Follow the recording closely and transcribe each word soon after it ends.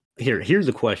Here's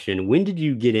a question. When did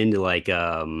you get into like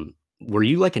were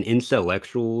you like an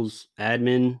intellectuals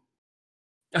admin?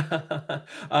 A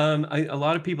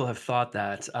lot of people have thought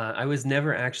that. I was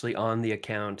never actually on the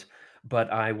account,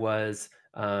 but I was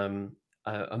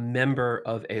a member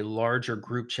of a larger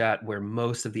group chat where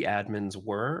most of the admins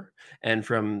were. And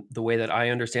from the way that I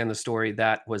understand the story,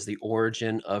 that was the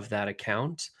origin of that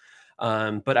account.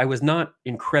 But I was not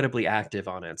incredibly active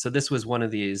on it. So this was one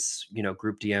of these,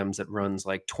 group DMs that runs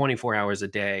like 24 hours a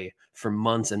day for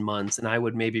months and months. And I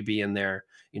would maybe be in there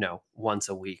once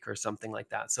a week or something like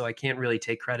that. So I can't really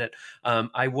take credit.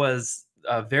 I was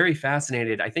very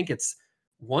fascinated. I think it's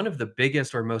one of the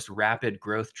biggest or most rapid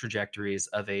growth trajectories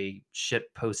of a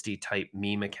shit posty type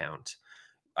meme account.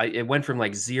 It went from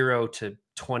like 0 to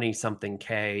 20 something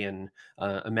K in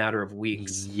a matter of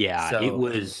weeks. Yeah, it So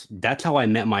was that's how I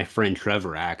met my friend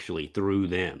Trevor actually through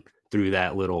them, through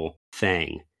that little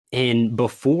thing. And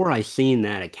before I seen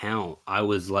that account, I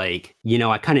was like,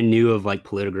 I kind of knew of like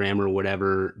Politogram or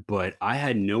whatever, but I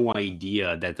had no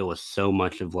idea that there was so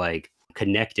much of like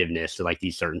connectiveness to like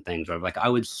these certain things. Or like I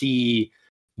would see,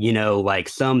 like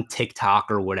some TikTok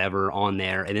or whatever on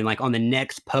there, and then like on the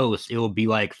next post, it will be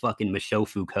like fucking Michel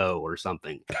Foucault or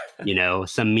something,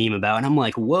 some meme about, and I'm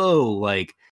like, whoa,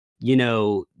 like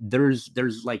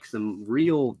there's like some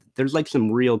real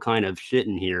kind of shit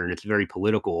in here, and it's very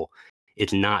political.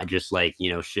 It's not just like,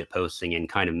 shit posting and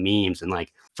kind of memes. And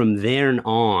like from there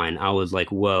on, I was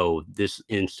like, whoa, this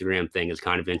Instagram thing is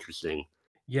kind of interesting.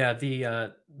 yeah,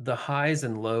 the highs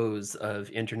and lows of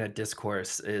internet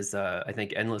discourse is, I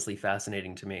think, endlessly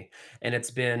fascinating to me, and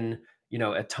it's been,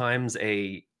 at times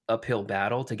a uphill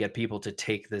battle to get people to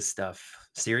take this stuff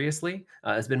seriously.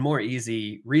 It's been more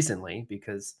easy recently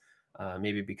because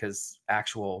maybe because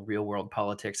actual real world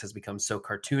politics has become so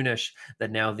cartoonish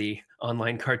that now the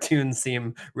online cartoons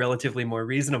seem relatively more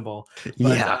reasonable. But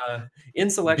Yeah. Ben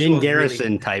intellectuals really.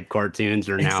 Garrison type cartoons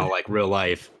are now like real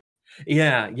life.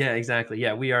 Yeah, exactly.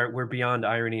 Yeah, we're beyond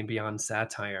irony and beyond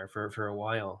satire for a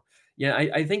while. Yeah,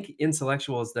 I think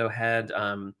intellectuals though had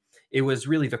it was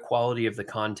really the quality of the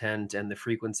content and the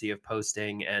frequency of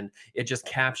posting, and it just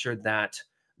captured that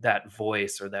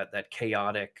voice or that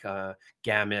chaotic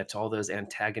gamut, all those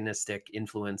antagonistic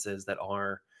influences that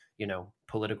are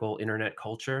political internet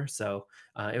culture. So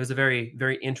it was a very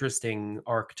very interesting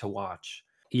arc to watch.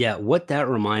 Yeah, what that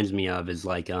reminds me of is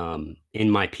like in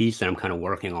my piece that I'm kind of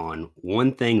working on,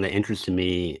 one thing that interested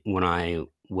me when I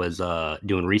was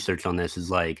doing research on this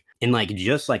is like in like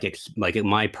just like like in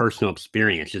my personal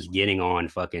experience just getting on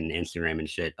fucking Instagram and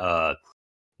shit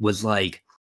was like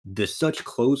the such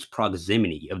close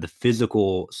proximity of the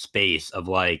physical space of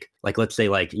like let's say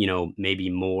like, maybe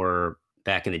more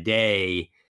back in the day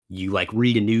you like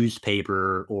read a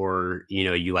newspaper or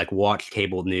you like watch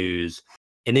cable news,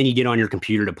 and then you get on your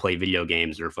computer to play video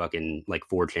games or fucking like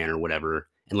 4chan or whatever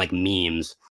and like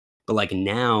memes. But like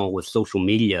now with social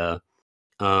media,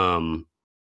 um,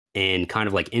 and kind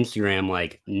of like Instagram,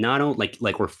 like not only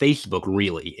like or Facebook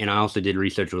really. And I also did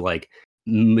research with like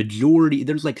majority.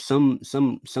 There's like some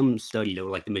study that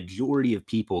were like the majority of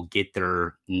people get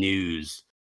their news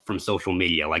from social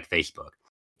media, like Facebook,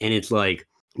 and it's like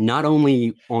not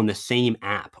only on the same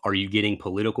app are you getting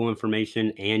political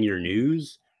information and your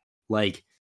news, like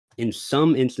in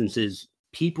some instances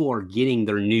people are getting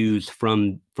their news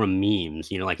from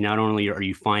memes. Like not only are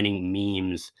you finding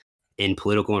memes in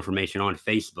political information on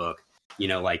Facebook,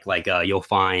 you'll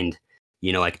find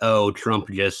like, oh, Trump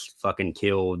just fucking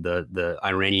killed the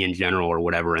Iranian general or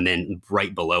whatever, and then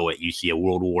right below it you see a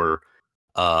World War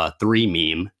three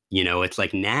meme. It's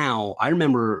like now I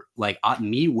remember like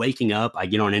me waking up, I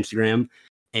get on Instagram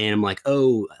and I'm like,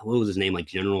 oh, what was his name, like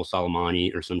General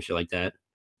Soleimani or some shit like that.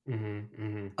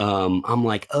 Hmm. I'm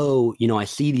like, oh, I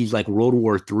see these like World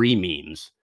War three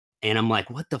memes, and I'm like,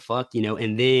 what the fuck,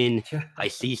 and then I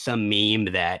see some meme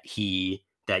that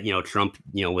Trump,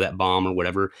 that bomb or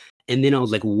whatever, and then I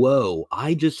was like, whoa,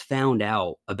 I just found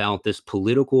out about this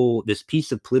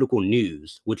piece of political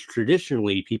news, which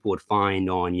traditionally people would find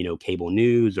on cable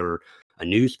news or a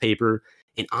newspaper,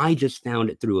 and I just found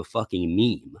it through a fucking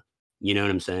meme. You know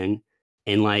what I'm saying?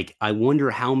 And like, I wonder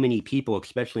how many people,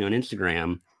 especially on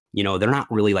Instagram, they're not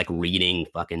really like reading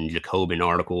fucking Jacobin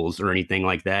articles or anything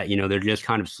like that. They're just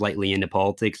kind of slightly into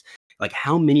politics. Like,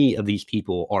 how many of these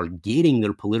people are getting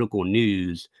their political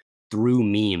news through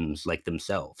memes like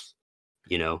themselves?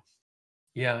 You know?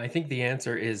 Yeah, I think the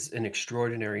answer is an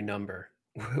extraordinary number,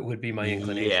 would be my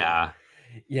inclination. Yeah.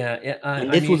 Yeah,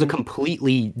 And I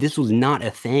mean, this was not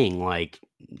a thing like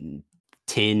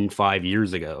 5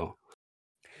 years ago.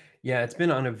 yeah, it's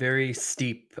been on a very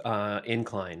steep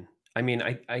incline. I mean,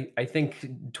 I think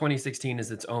 2016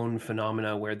 is its own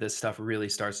phenomena where this stuff really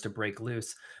starts to break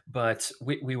loose. But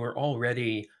we were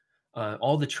already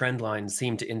all the trend lines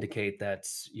seem to indicate that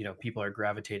people are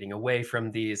gravitating away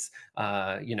from these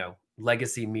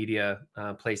legacy media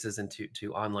places into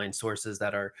to online sources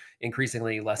that are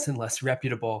increasingly less and less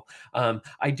reputable.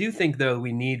 I do think though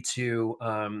we need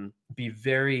to be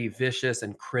very vicious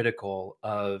and critical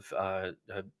of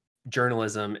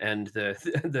journalism and the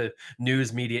the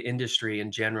news media industry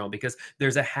in general, because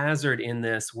there's a hazard in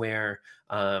this where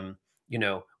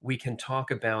we can talk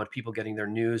about people getting their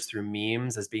news through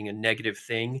memes as being a negative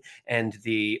thing, and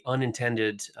the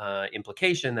unintended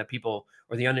implication that people,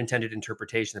 or the unintended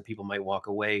interpretation that people might walk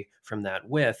away from that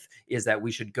with, is that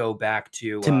we should go back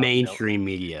to To mainstream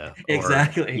media or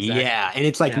exactly, yeah, exactly. and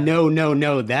it's like, Yeah. "No, no,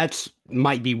 no, that's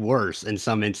might be worse in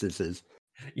some instances."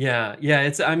 Yeah,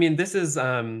 yeah, I mean, this is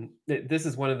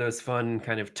one of those fun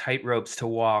kind of tight ropes to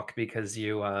walk, because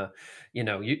you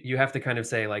have to kind of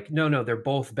say like, no, no, they're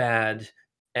both bad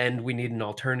and we need an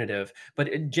alternative.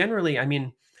 But generally, I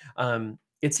mean,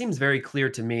 it seems very clear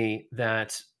to me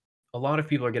that a lot of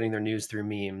people are getting their news through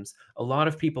memes. A lot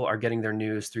of people are getting their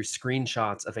news through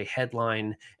screenshots of a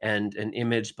headline and an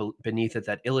image beneath it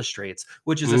that illustrates,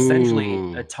 which is essentially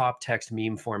a Mm, top text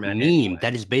meme format meme, anyway.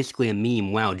 that is basically a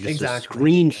meme, wow, just a Exactly.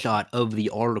 screenshot of the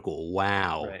article,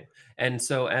 wow. Right. And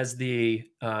so as the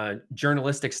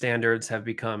journalistic standards have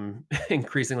become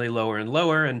increasingly lower and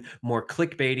lower and more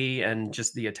clickbaity, and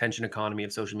just the attention economy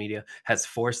of social media has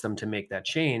forced them to make that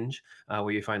change, where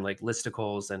you find like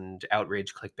listicles and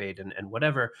outrage clickbait and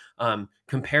whatever,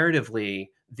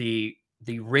 comparatively, the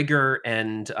rigor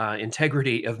and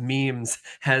integrity of memes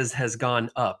has gone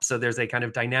up. So there's a kind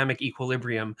of dynamic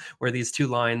equilibrium where these two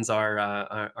lines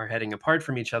are heading apart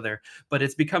from each other. But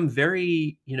it's become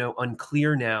very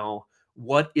unclear now,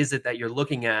 what is it that you're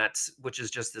looking at, which is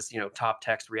just this top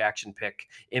text reaction pick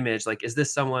image. Like, is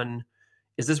this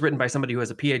written by somebody who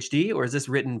has a PhD, or is this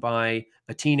written by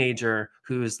a teenager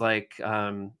who's like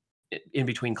in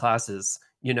between classes?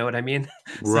 You know what I mean?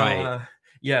 So Right.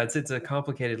 yeah, it's a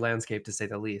complicated landscape, to say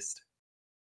the least.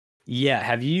 Yeah,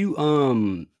 have you,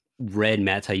 read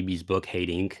Matt Taibbi's book, Hate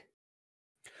Inc?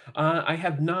 I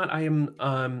have not.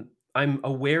 I'm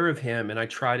aware of him, and I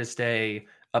try to stay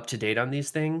up to date on these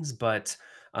things, but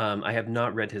I have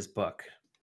not read his book.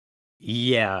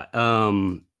 Yeah,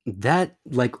 that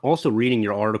like, also reading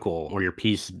your article or your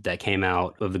piece that came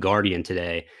out of The Guardian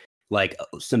today, like,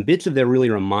 some bits of that really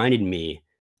reminded me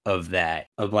of that,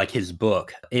 of, like, his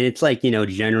book, and it's like,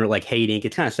 general like, hating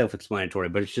it's kinda self-explanatory,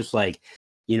 but it's just like,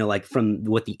 like, from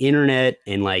what the internet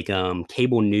and, like,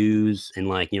 cable news and,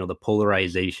 like, the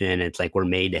polarization, it's like we're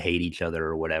made to hate each other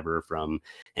or whatever from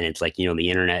and it's like, the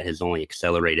internet has only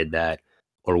accelerated that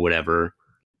or whatever.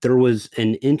 There was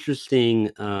an interesting,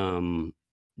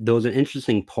 there was an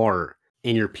interesting part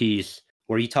in your piece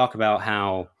where you talk about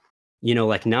how,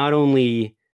 like not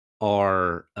only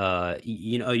are,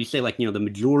 you say like, the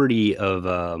majority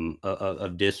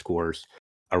of discourse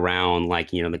around like,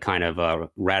 the kind of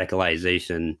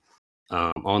radicalization,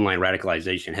 online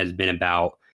radicalization has been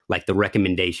about like the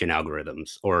recommendation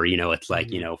algorithms, or it's like,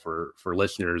 Mhm. for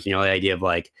listeners, the idea of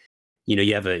like,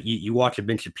 you have you watch a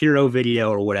Ben Shapiro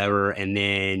video or whatever, and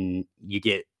then you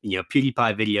get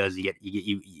PewDiePie videos.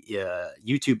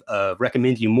 YouTube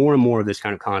recommends you more and more of this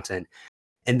kind of content,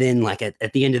 and then like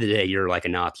at the end of the day, you're like a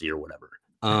Nazi or whatever.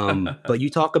 But you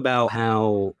talk about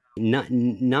how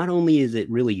not only is it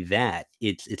really that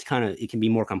it's kind of it can be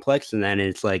more complex than that, and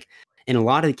it's like in a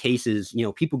lot of cases,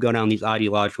 people go down these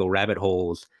ideological rabbit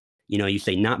holes. You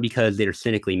say not because they're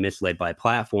cynically misled by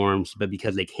platforms, but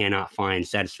because they cannot find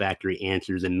satisfactory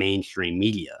answers in mainstream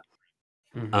media.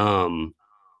 Mhm. Um,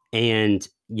 and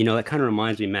that kind of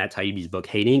reminds me of Matt Taibbi's book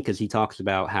Hating, because he talks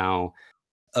about how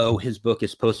his book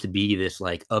is supposed to be this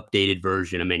like updated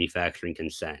version of manufacturing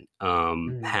consent.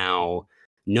 Mm. How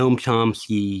Noam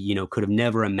Chomsky, could have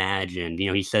never imagined,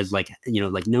 he says like,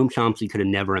 like Noam Chomsky could have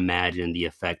never imagined the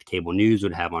effect cable news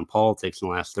would have on politics in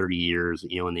the last 30 years,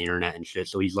 and the internet and shit.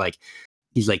 So he's like,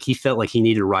 he felt like he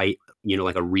needed to write,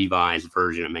 like a revised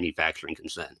version of manufacturing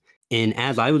consent. And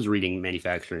as I was reading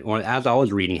manufacturing, or as I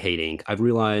was reading Hating, I've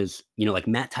realized, like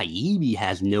Matt Taibbi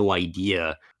has no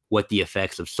idea what the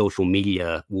effects of social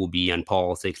media will be on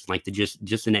politics, like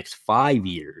just the next 5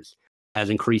 years,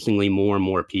 as increasingly more and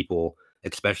more people,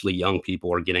 especially young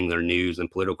people, are getting their news and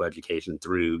political education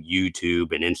through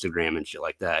YouTube and Instagram and shit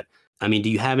like that. I mean, do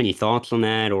you have any thoughts on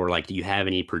that, or like, do you have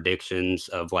any predictions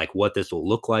of like what this will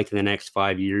look like in the next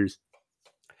 5 years?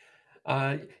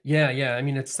 Yeah, yeah. I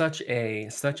mean, it's such a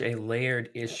layered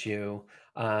issue.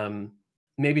 Um,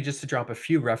 maybe just to drop a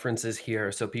few references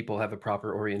here so people have a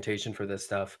proper orientation for this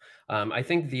stuff. I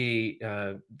think the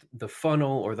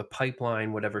funnel or the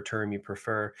pipeline, whatever term you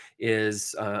prefer,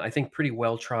 is I think pretty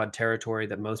well trod territory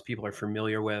that most people are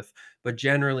familiar with. But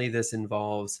generally, this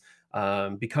involves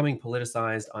becoming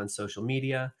politicized on social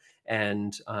media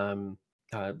and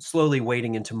slowly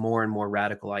wading into more and more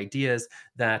radical ideas.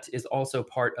 That is also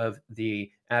part of the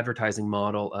advertising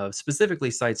model of specifically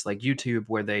sites like YouTube,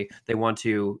 where they want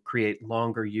to create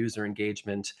longer user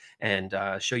engagement and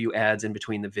show you ads in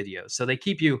between the videos. So they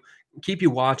keep you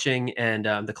watching. And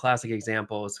the classic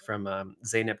example is from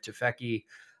Zeynep Tufekci,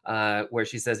 where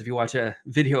she says if you watch a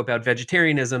video about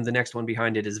vegetarianism, the next one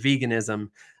behind it is veganism,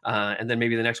 and then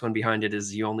maybe the next one behind it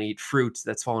is you only eat fruit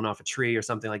that's fallen off a tree or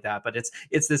something like that. But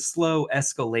it's this slow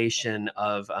escalation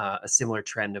of a similar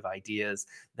trend of ideas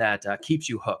that keeps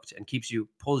you hooked and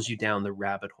pulls you down the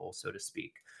rabbit hole, so to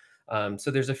speak.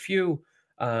 So there's a few.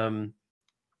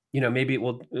 Maybe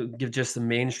we'll give just some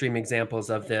mainstream examples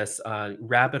of this.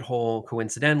 Rabbit Hole,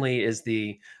 coincidentally, is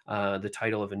the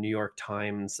title of a New York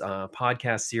Times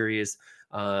podcast series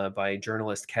by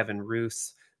journalist Kevin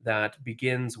Roos that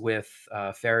begins with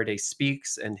Faraday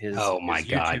Speaks and his Oh my his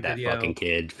god, YouTube that fucking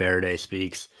video. kid, Faraday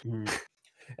Speaks. Mhm.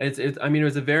 I mean, it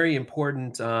was a very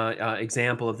important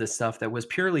example of this stuff that was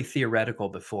purely theoretical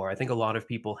before. I think a lot of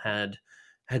people had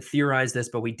theorized this,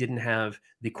 but we didn't have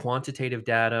the quantitative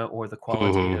data or the Mhm.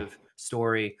 qualitative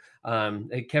story.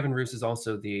 Kevin Roos is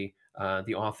also the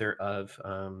author of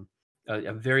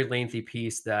a very lengthy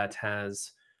piece that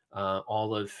has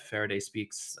all of Faraday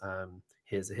Speaks,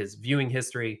 his viewing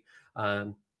history.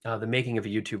 The Making of a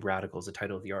YouTube Radical is the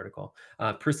title of the article.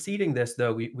 Preceding this,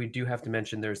 though, we do have to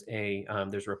mention there's a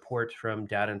report from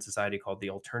Data and Society called the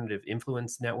Alternative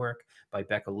Influence Network by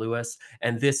Becca Lewis,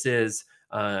 and this is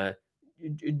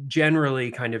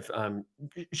generally kind of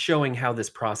showing how this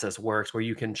process works, where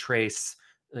you can trace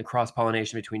the cross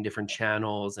pollination between different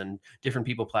channels and different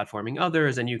people platforming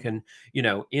others, and you can,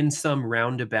 in some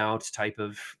roundabout type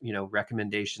of,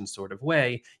 recommendation sort of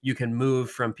way, you can move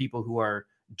from people who are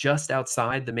just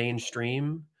outside the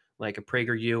mainstream, like a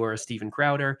PragerU or a Steven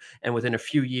Crowder, and within a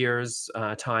few years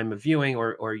time of viewing,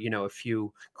 or a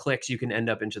few clicks, you can end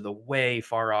up into the way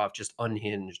far off, just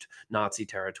unhinged Nazi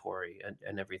territory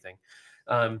and everything.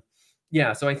 um,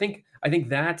 yeah, so I think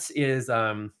that is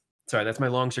sorry, that's my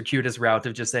long circuitous route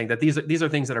of just saying that these are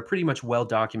things that are pretty much well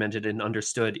documented and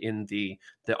understood in the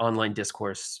online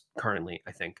discourse currently,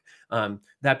 I think.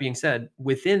 That being said,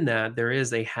 within that, there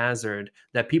is a hazard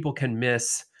that people can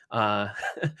miss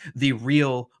the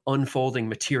real unfolding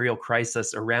material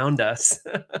crisis around us.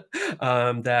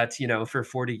 That, for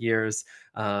 40 years,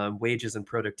 wages and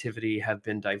productivity have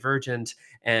been divergent,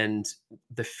 and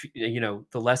the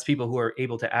less people who are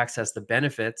able to access the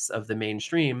benefits of the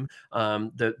mainstream,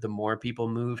 the more people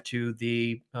move to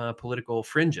the political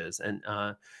fringes.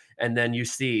 And then you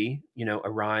see, a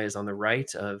rise on the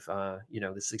right of,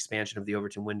 this expansion of the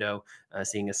Overton window,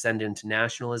 seeing ascendant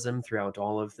nationalism throughout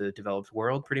all of the developed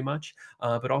world, pretty much,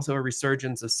 but also a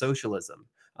resurgence of socialism.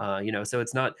 So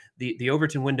it's not the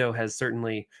Overton window has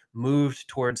certainly moved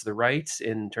towards the right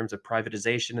in terms of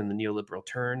privatization and the neoliberal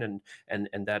turn, and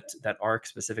that arc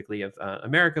specifically of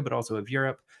America, but also of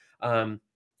Europe.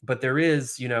 But there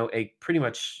is, a pretty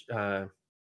much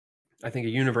I think a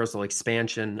universal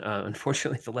expansion.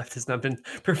 Unfortunately, the left has not been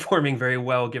performing very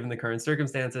well given the current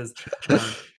circumstances. Um,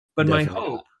 but Definitely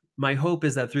not. my hope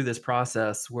is that through this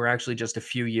process, we're actually just a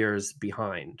few years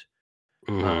behind.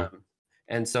 Mhm. Um,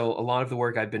 and so a lot of the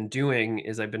work I've been doing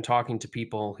is I've been talking to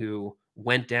people who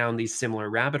went down these similar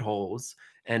rabbit holes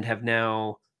and have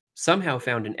now somehow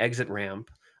found an exit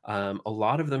ramp. A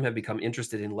lot of them have become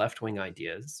interested in left wing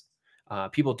ideas.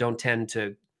 People don't tend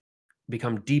to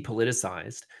become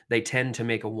depoliticized, they tend to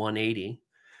make a 180.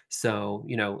 So,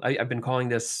 I've been calling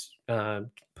this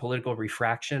political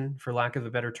refraction, for lack of a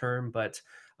better term. But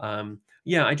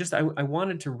yeah, I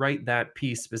wanted to write that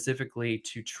piece specifically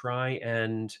to try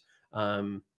and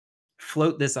um,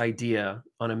 float this idea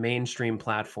on a mainstream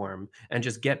platform and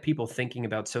just get people thinking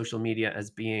about social media as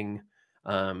being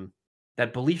um,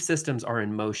 that belief systems are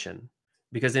in motion.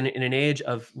 Because in an age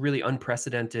of really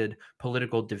unprecedented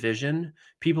political division,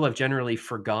 people have generally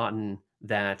forgotten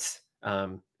that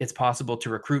it's possible to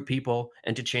recruit people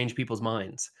and to change people's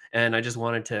minds. And I just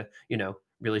wanted to,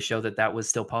 really show that that was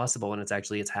still possible, and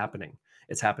it's happening.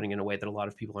 It's happening in a way that a lot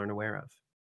of people aren't aware of.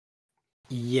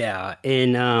 Yeah,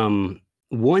 and,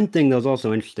 one thing that was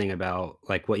also interesting about,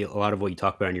 like, a lot of what you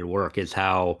talk about in your work is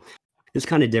how this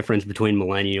kinda difference between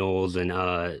millennials and,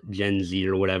 Gen Z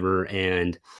or whatever.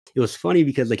 And it was funny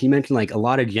because, like, you mentioned, like, a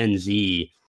lot of Gen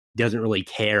Z doesn't really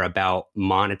care about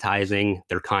monetizing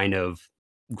their kind of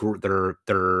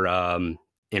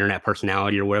internet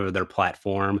personality or whatever their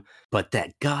platform. But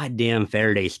that goddamn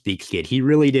Faraday Speaks kid, he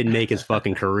really did make his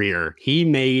fucking career. He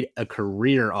made a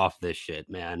career off this shit,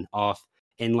 man. Off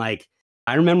and like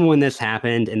I remember when this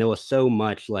happened, and there was so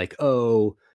much like,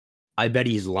 oh, I bet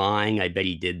he's lying. I bet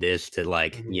he did this to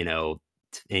like, Mhm.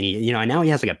 and now he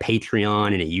has like a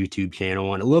Patreon and a YouTube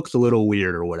channel, and it looks a little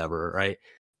weird or whatever, right?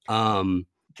 Um,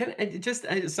 Can I just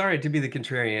sorry to be the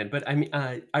contrarian, but I mean,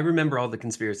 I remember all the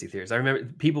conspiracy theories. I remember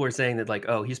people were saying that like,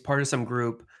 "Oh, he's part of some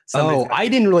group. Somebody's oh, got I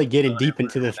his didn't really get in on it," deep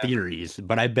into the whatever. theories,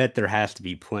 but I bet there has to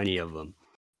be plenty of them.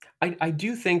 I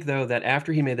do think though that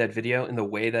after he made that video and the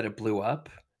way that it blew up,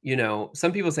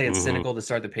 some people say it's Hmm. cynical to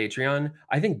start the Patreon.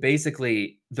 I think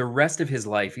basically the rest of his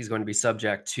life he's going to be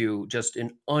subject to just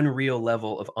an unreal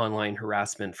level of online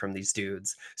harassment from these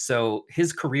dudes. So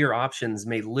his career options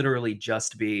may literally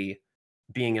just be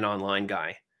being an online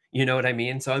guy. You know what I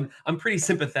mean? So I'm pretty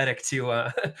sympathetic to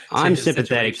to I'm his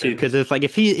sympathetic too, situation. because it's like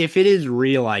if it is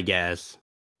real, I guess.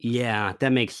 Yeah,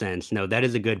 that makes sense. No, that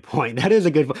is a good point. That is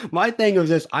a good point. My thing was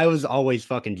this: I was always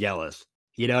fucking jealous.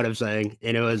 You know what I'm saying?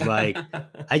 And it was like,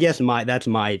 I guess my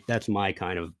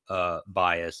kind of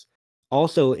bias.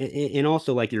 Also, and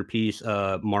also like your piece,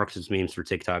 Marxist memes for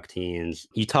TikTok teens.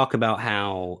 You talk about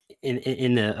how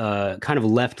in the kind of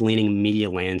left leaning media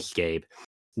landscape,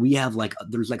 we have like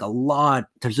there's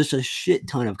just a shit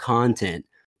ton of content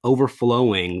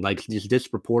overflowing, like just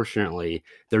disproportionately.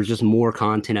 There's just more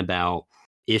content about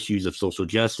issues of social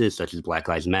justice, such as Black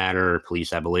Lives Matter,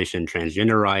 police abolition,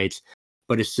 transgender rights,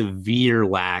 but a severe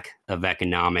lack of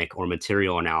economic or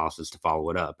material analysis to follow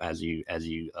it up, as you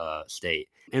state.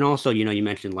 And also, you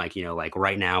mentioned like like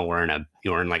right now we're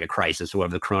in like a crisis, we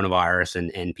have the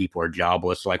coronavirus, and people are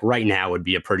jobless. So like right now would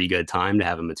be a pretty good time to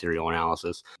have a material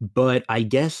analysis. But I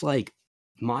guess like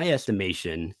my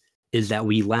estimation is that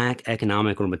we lack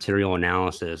economic or material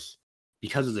analysis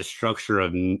because of the structure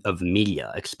of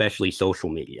media, especially social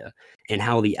media, and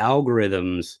how the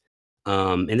algorithms,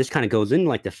 and this kind of goes in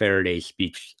like the Faraday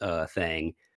speech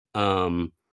thing,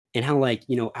 um, and how like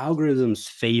algorithms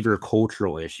favor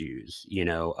cultural issues, like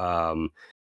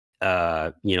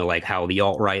how the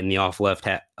alt right and the off left,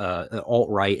 alt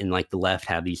right and like the left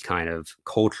have these kind of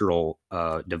cultural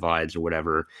divides or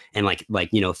whatever, and like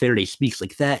Faraday speaks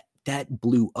like that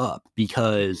blew up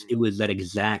because Mhm. it was that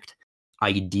exact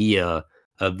idea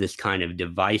of this kind of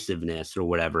divisiveness or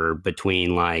whatever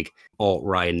between like alt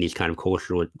right and these kind of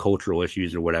cultural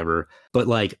issues or whatever. But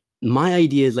like my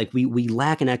idea is like we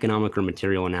lack an economic or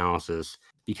material analysis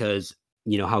because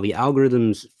how the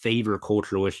algorithms favor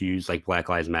cultural issues like Black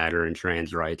Lives Matter and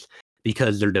trans rights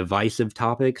because they're divisive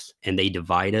topics and they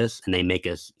divide us and they make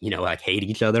us like hate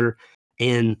each other.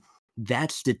 And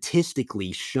that's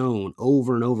statistically shown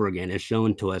over and over again, is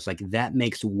shown to us like that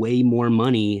makes way more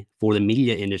money for the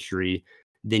media industry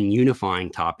than unifying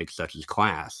topics such as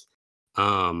class.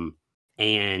 um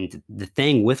and the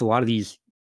thing with a lot of these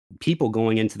people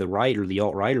going into the right or the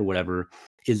alt right or whatever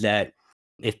is that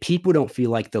if people don't feel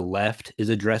like the left is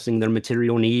addressing their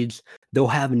material needs, they'll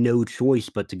have no choice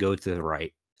but to go to the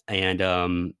right.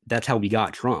 And that's how we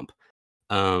got Trump.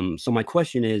 So my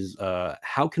question is,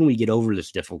 how can we get over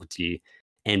this difficulty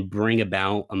and bring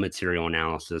about a material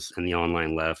analysis in the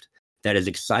online left that is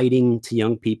exciting to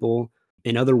young people?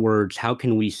 In other words, how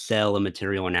can we sell a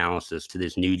material analysis to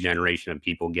this new generation of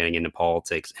people getting into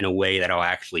politics in a way that'll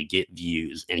actually get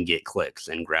views and get clicks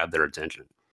and grab their attention?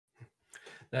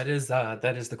 That is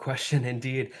the question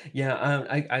indeed. Yeah,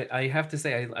 I have to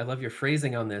say I love your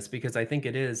phrasing on this because I think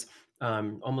it is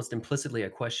almost implicitly a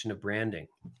question of branding.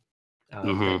 That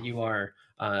Hmm. you are,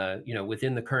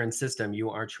 within the current system, you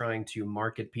are trying to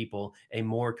market people a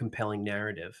more compelling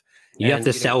narrative, You have and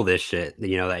to sell this shit, that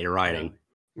you're yeah. writing.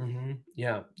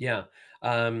 Yeah, yeah.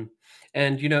 Um,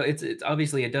 and it's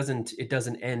obviously it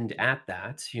doesn't end at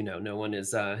that. No one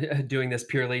is doing this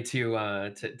purely to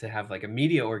have like a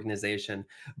media organization,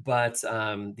 but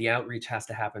the outreach has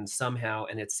to happen somehow.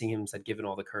 And it seems that given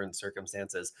all the current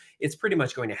circumstances, it's pretty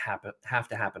much going to have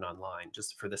to happen online,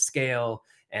 just for the scale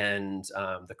and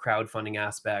the crowdfunding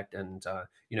aspect. And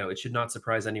it should not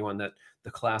surprise anyone that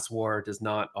the class war does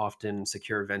not often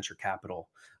secure venture capital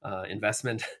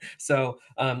investment. So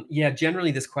yeah,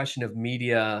 generally this question of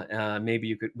media,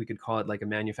 maybe we could call it like a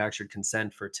manufactured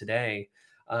consent for today.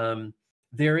 Um,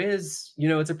 there is,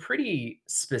 it's a pretty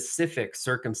specific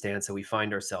circumstance that we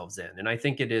find ourselves in, and I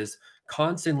think it is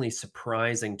constantly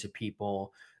surprising to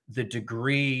people the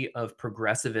degree of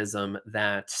progressivism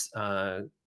that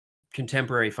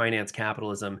contemporary finance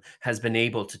capitalism has been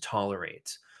able to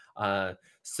tolerate. Uh,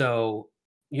 so,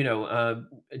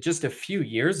 just a few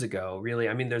years ago, really,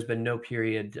 I mean, there's been no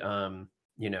period,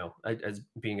 as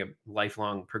being a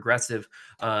lifelong progressive,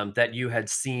 that you had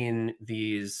seen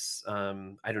these,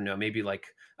 I don't know, maybe like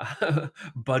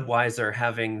Budweiser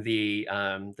having the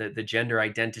gender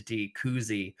identity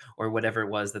koozie or whatever it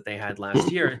was that they had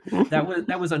last year.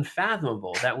 That was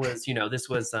unfathomable. That was, this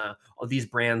was, all these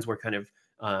brands were kind of,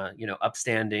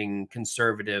 upstanding,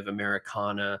 conservative,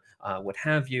 Americana, what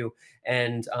have you,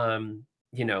 and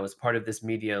as part of this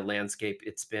media landscape,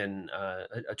 it's been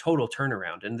a total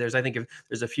turnaround. And I think, if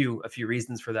there's a few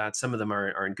reasons for that. Some of them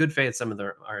are in good faith, some of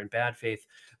them are in bad faith,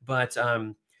 but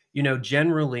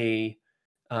generally,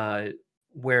 uh,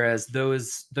 whereas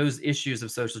those issues of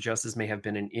social justice may have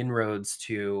been an inroads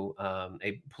to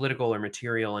a political or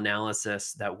material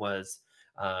analysis that was,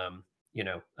 an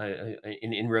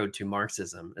inroad to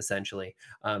Marxism, essentially.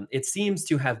 It seems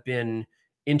to have been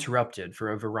interrupted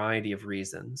for a variety of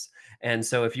reasons. And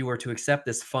so, if you were to accept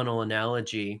this funnel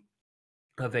analogy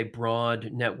of a broad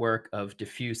network of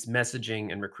diffuse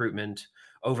messaging and recruitment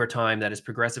over time that is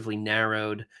progressively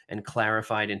narrowed and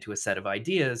clarified into a set of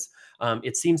ideas,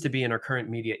 it seems to be in our current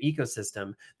media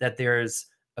ecosystem that there's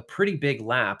a pretty big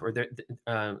lap, or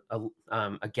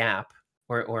a gap,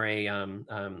 or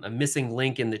a missing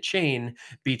link in the chain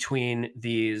between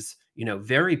these,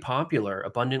 very popular,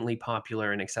 abundantly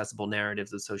popular and accessible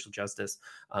narratives of social justice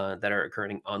that are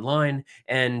occurring online,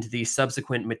 and the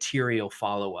subsequent material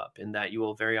follow up, in that you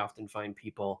will very often find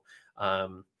people,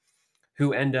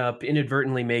 who end up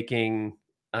inadvertently making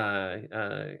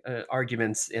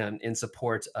arguments in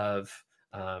support of,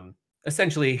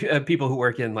 essentially, people who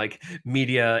work in like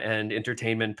media and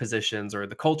entertainment positions or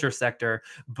the culture sector,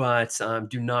 but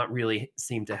do not really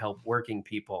seem to help working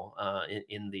people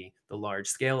in the large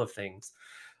scale of things.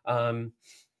 Um,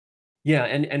 yeah,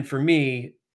 and for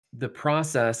me, the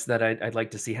process that I'd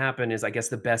like to see happen is, I guess,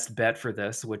 the best bet for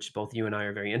this, which both you and I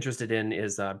are very interested in,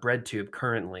 is BreadTube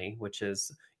currently, which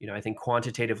is, I think,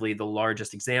 quantitatively the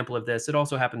largest example of this. It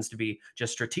also happens to be,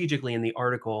 just strategically in the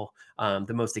article,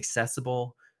 the most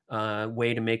accessible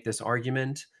way to make this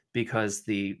argument, because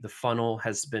the funnel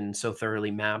has been so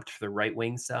thoroughly mapped for the right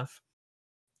wing stuff.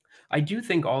 I do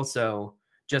think also,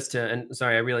 just to, and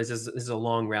sorry, I realize this is a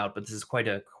long route, but this is quite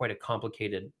a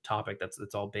complicated topic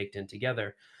that's all baked in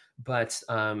together. But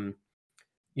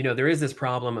there is this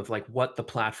problem of like what the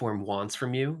platform wants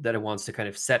from you, that it wants to kind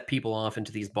of set people off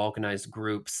into these balkanized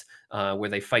groups, where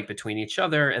they fight between each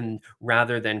other, and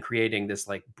rather than creating this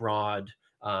like broad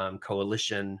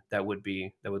coalition that would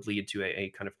lead to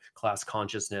a kind of class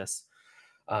consciousness,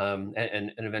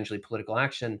 and eventually political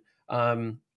action.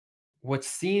 What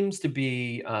seems to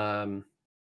be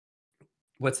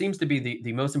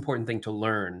the most important thing to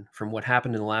learn from what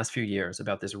happened in the last few years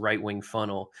about this right wing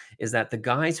funnel is that the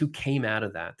guys who came out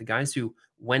of that, the guys who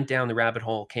went down the rabbit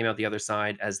hole, came out the other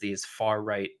side as these far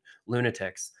right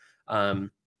lunatics.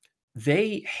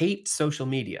 They hate social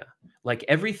media. Like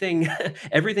everything,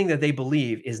 everything that they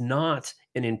believe is not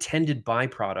an intended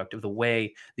byproduct of the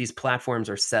way these platforms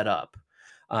are set up.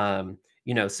 So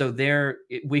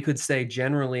we could say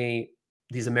generally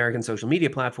these American social media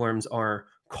platforms are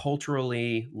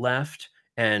culturally left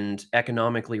and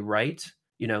economically right.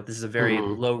 This is a very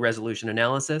Mhm. low resolution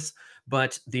analysis,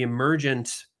 but the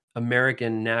emergent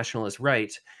American nationalist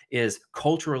right is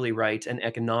culturally right and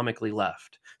economically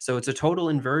left. So it's a total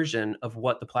inversion of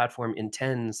what the platform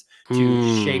intends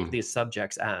to shape Hmm. these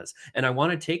subjects as. And I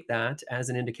want to take that as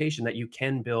an indication that you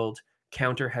can build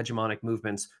counter hegemonic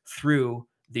movements through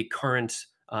the current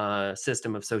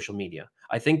system of social media.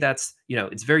 I think that's,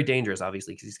 it's very dangerous,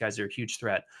 obviously, because these guys are a huge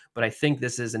threat. But I think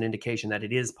this is an indication that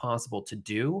it is possible to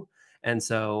do. And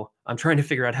so I'm trying to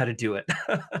figure out how to do it.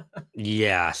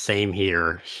 Yeah, same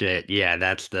here. Shit. Yeah,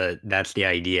 that's the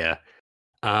idea.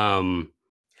 Um,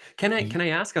 Can y I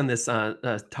ask on this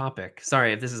topic?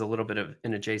 Sorry if this is a little bit of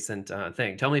an adjacent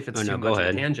thing. Tell me if oh, it's too no, go much of a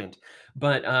ahead. tangent.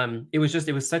 But it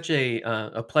was such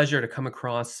a pleasure to come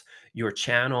across your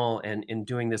channel and in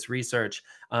doing this research,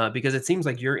 because it seems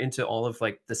like you're into all of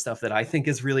like the stuff that I think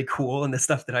is really cool, and the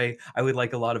stuff that I would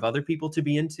like a lot of other people to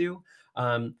be into.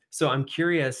 So I'm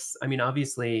curious. I mean,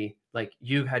 obviously, like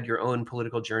you've had your own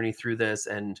political journey through this,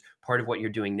 and part of what you're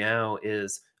doing now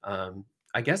is,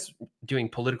 I guess, doing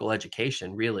political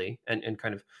education, really, and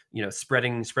kind of,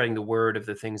 spreading the word of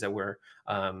the things that were,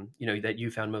 that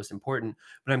you found most important.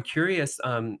 But I'm curious,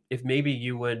 if maybe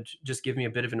you would just give me a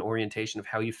bit of an orientation of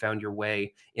how you found your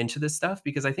way into this stuff,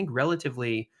 because I think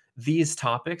relatively these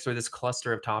topics, or this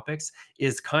cluster of topics,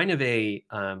 is kind of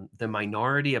the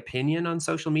minority opinion on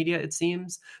social media, it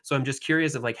seems. So I'm just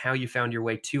curious of like how you found your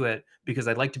way to it, because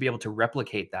I'd like to be able to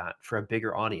replicate that for a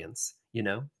bigger audience.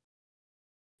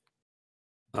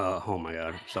 Oh my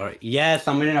god, sorry. Yes,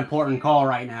 I'm in an important call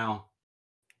right now.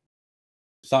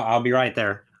 So I'll be right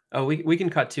there. Oh, we can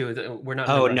cut too. We're not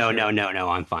in a Oh rush no, here. no, no, no.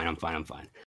 I'm fine. I'm fine. I'm fine.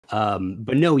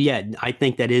 But no, yeah, I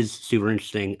think that is super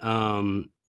interesting.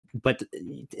 But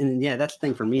and yeah, that's the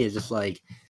thing for me is just like,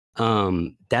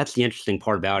 that's the interesting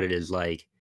part about it is like,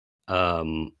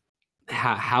 um,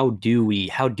 how do we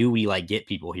like get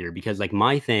people here? Because like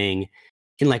my thing,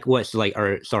 and like what's like,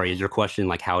 or sorry, is your question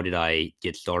like how did I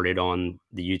get started on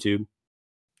the YouTube?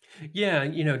 Yeah,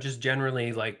 just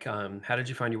generally, like, how did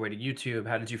you find your way to YouTube?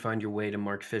 How did you find your way to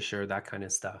Mark Fisher? That kind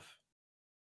of stuff.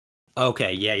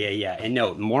 Okay, yeah, yeah, yeah. And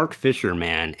no, Mark Fisher,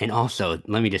 man. And also,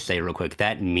 let me just say real quick,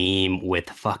 that meme with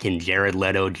fucking Jared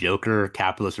Leto Joker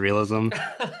capitalist realism,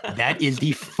 that is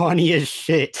the funniest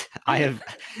shit.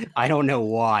 I don't know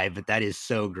why, but that is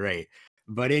so great.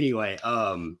 But anyway,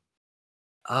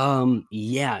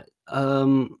 yeah,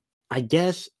 I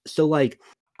guess so like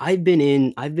I've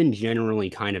been generally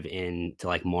kind of into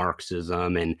like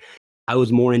Marxism and I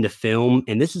was more into film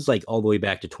and this is like all the way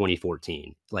back to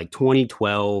 2014. Like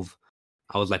 2012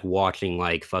 I was like watching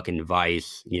like fucking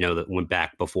Vice, that went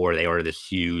back before they were this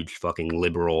huge fucking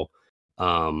liberal,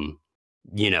 um,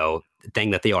 you know,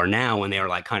 thing that they are now, and they are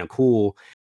like kind of cool.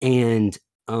 And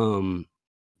um,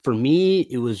 for me,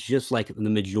 it was just like the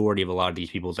majority of a lot of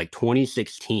these people. It's like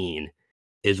 2016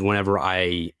 is whenever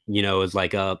I was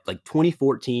like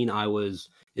 2014. That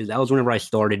was whenever I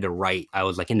started to write. I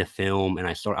was like into film, and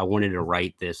I wanted to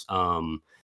write this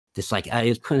like it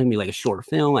was gonna be like a short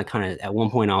film. I kind of at one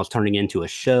point I was turning into a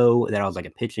show that I was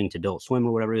like pitching to Adult Swim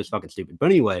or whatever. It was fucking stupid. But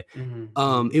anyway, Hmm,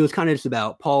 hmm. it was kind of just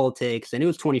about politics, and it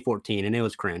was 2014, and it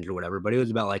was cringe or whatever. But it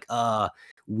was about like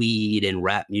weed and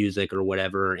rap music or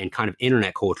whatever, and kind of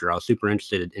internet culture. I was super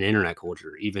interested in internet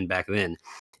culture even back then.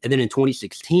 And then in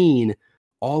 2016,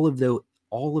 all of those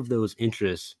all of those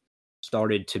interests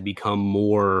started to become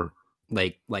more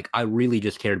like I really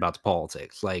just cared about the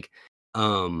politics. Like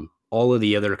all of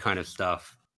the other kind of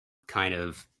stuff kind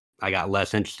of I got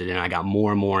less interested in. I got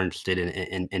more and more interested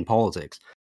in politics.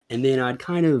 And then I'd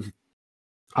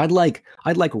like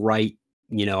write,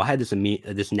 I had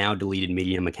this now deleted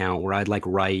Medium account where I'd like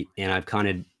write and I've kind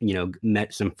of,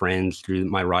 met some friends through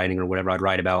my writing or whatever. I'd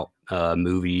write about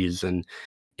movies and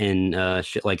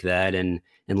shit like that and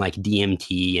like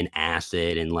DMT and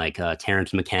acid and like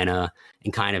Terrence McKenna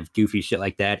and kind of goofy shit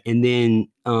like that. And then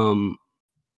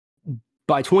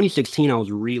by 2016, I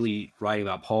was really writing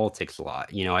about politics a lot.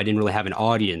 I didn't really have an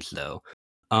audience though.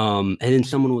 And then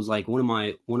someone was like, one of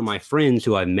my friends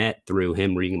who I met through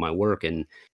him reading my work, and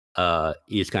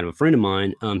he's kind of a friend of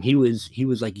mine. He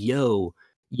was like, "Yo,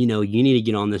 you need to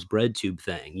get on this bread tube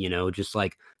thing.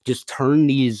 Just turn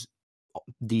these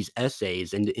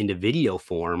essays into video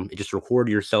form. Just record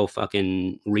yourself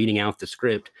fucking reading out the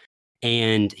script."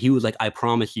 And he was like, "I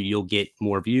promise you, you'll get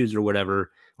more views or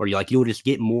whatever, or you'll just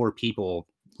get more people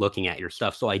looking at your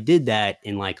stuff." So I did that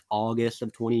in like August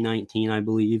of 2019, I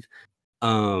believe.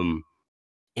 Um,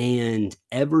 and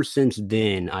ever since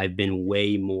then, I've been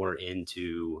way more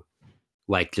into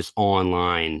like just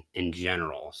online in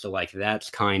general. So like that's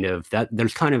kind of that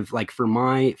there's kind of like for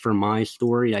my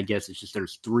story, I guess it's just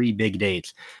there's three big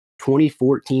dates.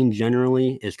 2014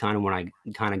 generally is kind of when I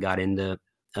kind of got into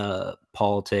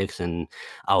politics and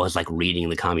I was like reading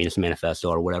the Communist Manifesto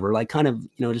or whatever, like kind of,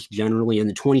 just generally. And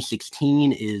the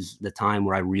 2016 is the time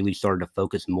where I really started to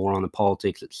focus more on the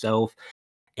politics itself.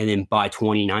 And then by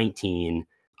 2019,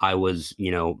 I was,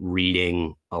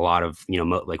 reading a lot of,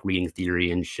 like reading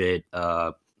theory and shit,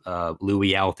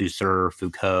 Louis Althusser,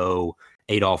 Foucault,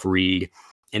 Adolf Reed.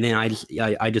 And then I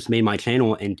just made my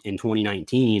channel in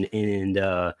 2019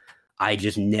 and I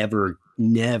just never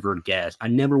guessed. I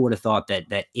never would have thought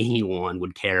that anyone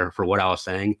would care for what I was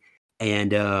saying.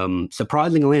 And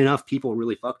surprisingly enough, people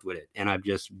really fucked with it. And I've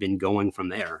just been going from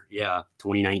there. Yeah,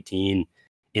 2019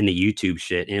 in the YouTube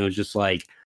shit. And it was just like,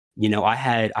 I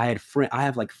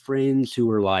have like friends who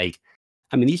are like,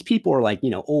 I mean, these people are like,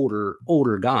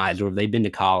 older guys, or they've been to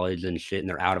college and shit, and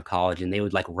they're out of college, and they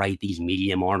would like write these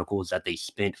Medium articles that they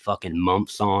spent fucking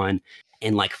months on,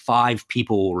 and like five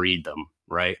people will read them,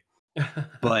 right?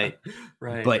 But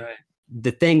Right, but right.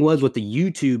 the thing was with the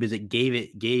YouTube is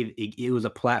it was a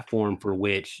platform for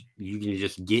which you can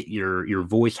just get your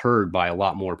voice heard by a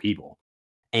lot more people.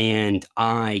 And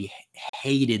I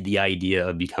hated the idea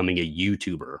of becoming a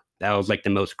YouTuber. That was like the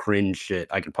most cringe shit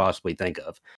I could possibly think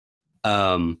of.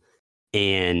 Um,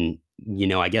 and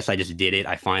I guess I just did it.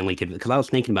 I finally could because I was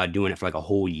thinking about doing it for like a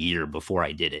whole year before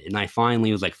I did it, and I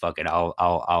finally was like, "Fuck it,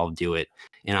 I'll do it."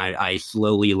 And I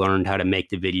slowly learned how to make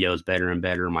the videos better and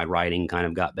better. My writing kind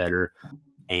of got better,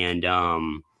 and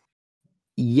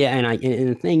yeah, and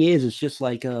the thing is, it's just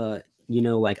like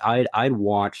like I'd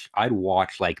watch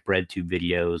like BreadTube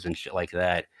videos and shit like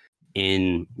that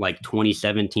in like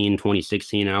 2017,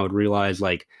 2016, and I would realize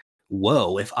like,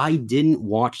 whoa, if I didn't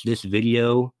watch this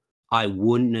video, I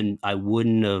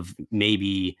wouldn't have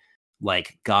maybe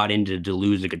like got into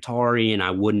Deleuze and Guattari, and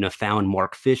I wouldn't have found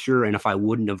Mark Fisher, and if I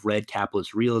wouldn't have read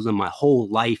Capitalist Realism, my whole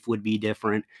life would be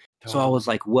different. So I was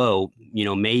Totally. like, whoa,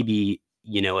 maybe,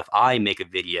 if I make a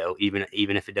video, even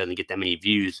if it doesn't get that many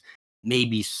views,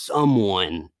 maybe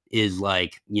someone is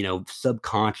like,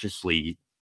 subconsciously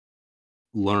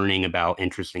learning about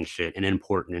interesting shit and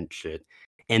important shit.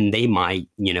 And they might,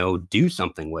 do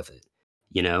something with it,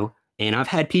 you know? And I've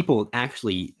had people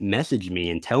actually message me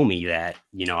and tell me that,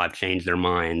 I've changed their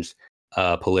minds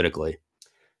politically.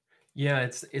 Yeah,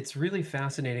 it's really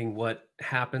fascinating what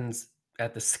happens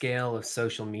at the scale of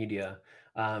social media.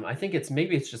 I think it's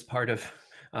just part of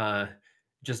uh,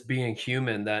 just being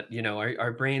human that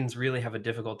our brains really have a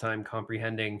difficult time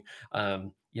comprehending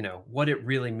what it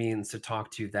really means to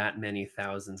talk to that many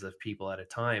thousands of people at a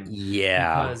time,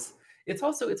 Yeah. because it's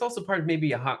also part of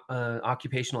maybe a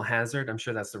occupational hazard. I'm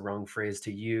sure that's the wrong phrase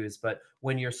to use, but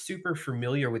when you're super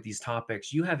familiar with these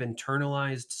topics, you have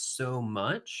internalized so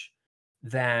much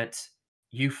that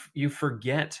you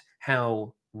forget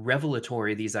how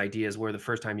revelatory these ideas were the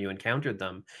first time you encountered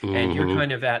them, and you're Hmm.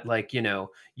 kind of at like,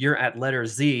 you're at letter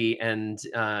Z, and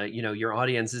your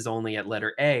audience is only at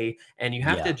letter A, and you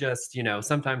have to Yeah. just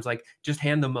sometimes like just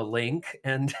hand them a link.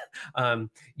 And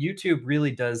YouTube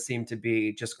really does seem to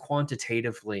be just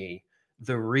quantitatively,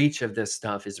 the reach of this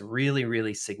stuff is really,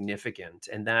 really significant,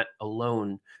 and that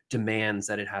alone demands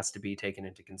that it has to be taken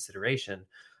into consideration.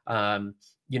 um,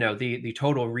 the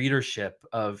total readership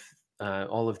of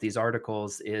all of these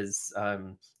articles is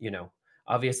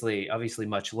obviously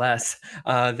much less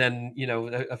than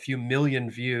a few million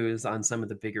views on some of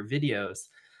the bigger videos.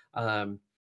 um,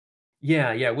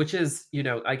 yeah, yeah, which is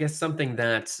I guess something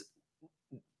that,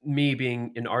 me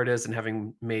being an artist and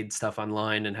having made stuff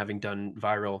online and having done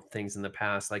viral things in the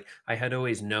past, like I had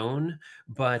always known.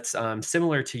 But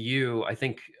similar to you, I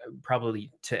think probably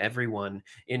to everyone,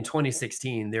 in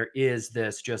 2016, there is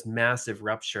this just massive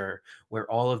rupture where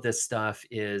all of this stuff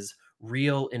is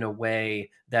real in a way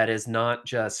that is not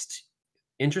just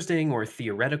interesting or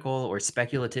theoretical or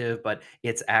speculative, but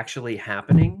it's actually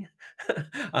happening.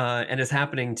 And it's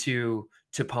happening to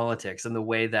politics in the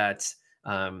way that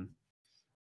um,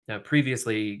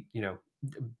 previously,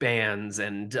 bands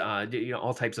and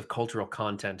all types of cultural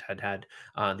content had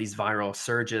these viral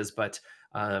surges. But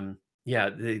yeah,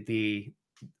 the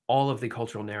all of the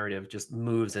cultural narrative just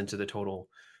moves into the total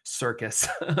circus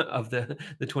of the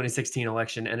 2016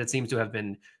 election, and it seems to have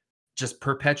been just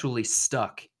perpetually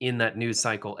stuck in that news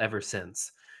cycle ever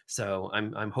since. So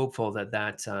I'm hopeful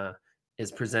that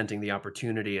is presenting the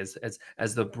opportunity as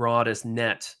the broadest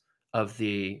net of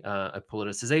the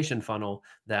politicization funnel,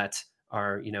 that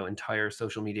our entire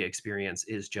social media experience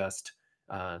is just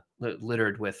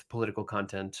littered with political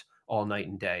content all night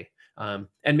and day.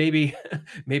 And maybe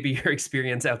maybe your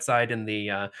experience outside in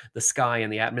the sky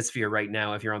and the atmosphere right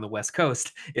now, if you're on the West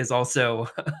Coast, is also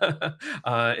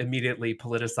immediately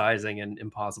politicizing and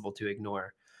impossible to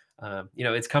ignore.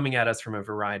 It's coming at us from a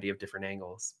variety of different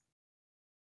angles.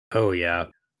 Oh yeah.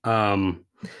 Um,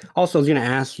 Also, I was gonna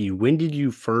ask you, when did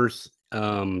you first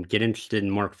get interested in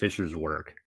Mark Fisher's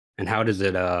work, and how does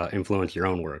it influence your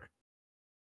own work?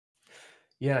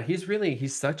 Yeah, he's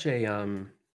such a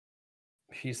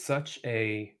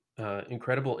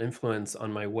incredible influence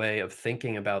on my way of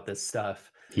thinking about this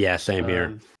stuff. Yeah, same here.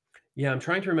 Um, Yeah, I'm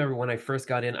trying to remember when I first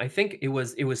got in. I think it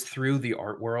was through the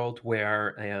art world, where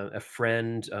a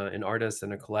friend, an artist,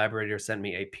 and a collaborator sent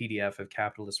me a PDF of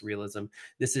Capitalist Realism.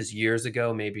 This is years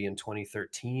ago, maybe in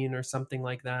 2013 or something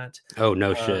like that. Oh,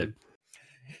 no shit. Um,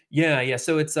 yeah, yeah.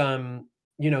 So it's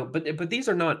but these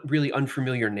are not really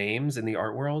unfamiliar names in the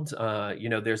art world.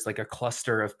 There's like a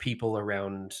cluster of people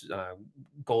around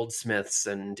goldsmiths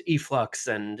and efflux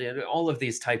and all of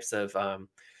these types of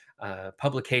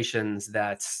publications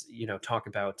that talk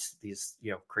about these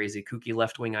crazy kooky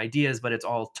left wing ideas, but it's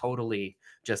all totally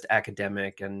just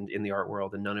academic and in the art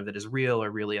world, and none of it is real or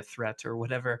really a threat or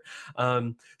whatever.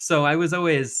 So I was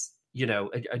always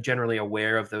generally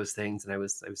aware of those things, and I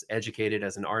was educated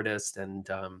as an artist, and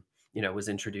was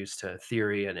introduced to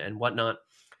theory and whatnot.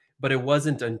 But it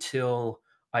wasn't until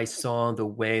I saw the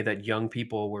way that young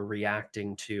people were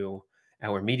reacting to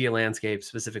our media landscape,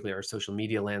 specifically our social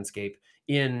media landscape,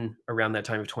 in around that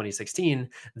time of 2016,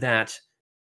 that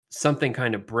something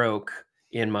kind of broke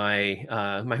in my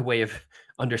my way of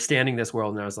understanding this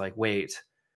world. And I was like, wait,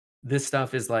 this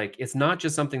stuff is like it's not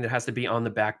just something that has to be on the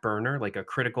back burner, like a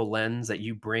critical lens that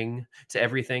you bring to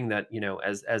everything that,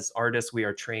 as artists, we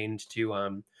are trained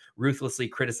to ruthlessly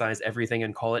criticize everything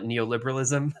and call it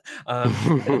neoliberalism, um,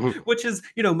 which is,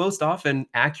 most often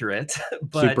accurate.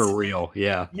 But Super real,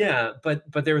 yeah. yeah, but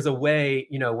there was a way,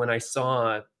 when I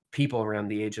saw people around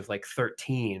the age of like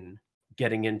 13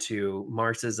 getting into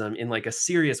Marxism in like a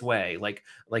serious way, like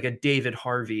a David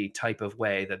Harvey type of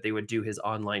way that they would do his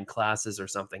online classes or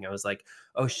something. I was like,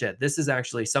 oh shit, this is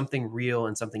actually something real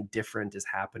and something different is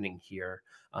happening here.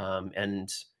 And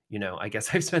I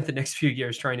guess I've spent the next few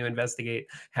years trying to investigate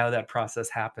how that process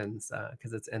happens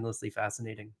because it's endlessly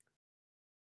fascinating.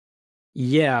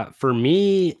 Yeah, for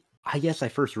me, I guess I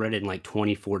first read it in like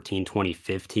 2014,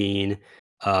 2015,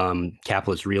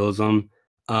 Capitalist Realism.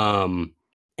 Um,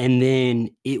 and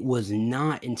then it was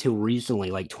not until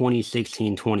recently, like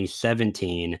 2016,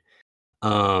 2017,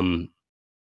 um,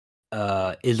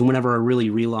 is whenever I really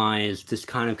realized this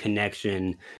kind of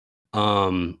connection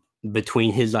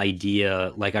between his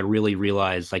idea. Like I really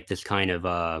realized like this kind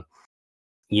of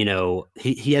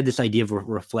he had this idea of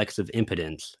reflexive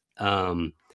impotence.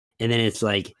 And then it's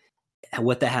like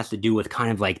what that has to do with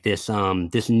kind of like this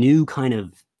new kind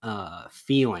of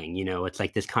feeling, it's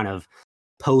like this kind of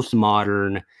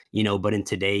postmodern, but in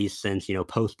today's sense,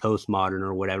 postmodern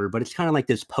or whatever, but it's kind of like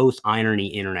this post irony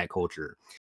internet culture.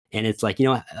 And it's like,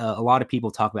 a lot of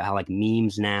people talk about how like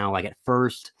memes now, like at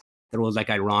first there was like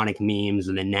ironic memes,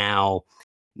 and then now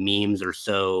memes are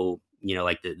so,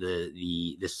 like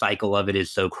the cycle of it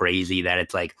is so crazy that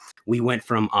it's like we went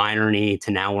from irony to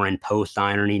now we're in post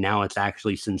irony. Now it's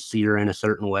actually sincere in a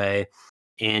certain way.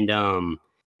 And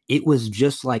it was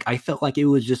just like I felt like it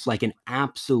was just like an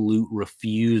absolute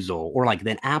refusal, or like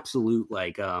an absolute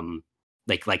like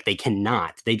they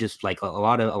cannot. They just like a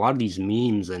lot of these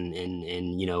memes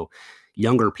and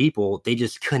younger people, they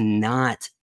just could not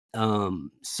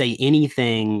say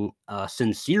anything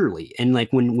sincerely. And like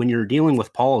when you're dealing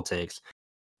with politics,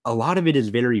 a lot of it is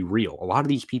very real. A lot of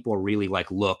these people are really like,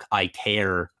 look, I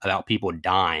care about people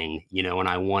dying, and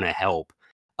I want to help.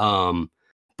 Um,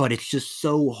 but it's just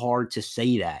so hard to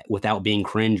say that without being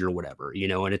cringe or whatever,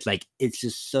 and it's like it's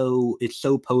so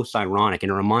post ironic.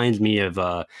 And it reminds me of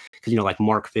because like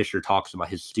Mark Fisher talks about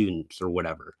his students or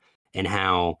whatever, and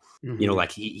how, Hmm.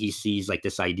 like he sees like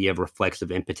this idea of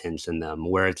reflexive impotence in them,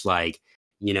 where it's like,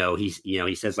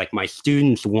 he says like my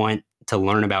students want to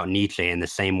learn about Nietzsche in the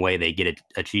same way they get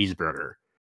a cheeseburger.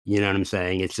 You know what I'm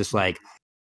saying? It's just like,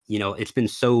 it's been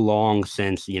so long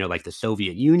since, like the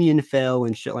Soviet Union fell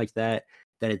and shit like that,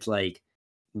 that it's like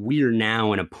we're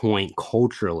now in a point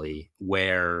culturally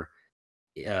where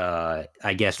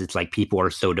I guess it's like people are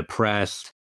so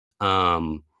depressed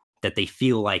um that they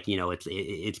feel like,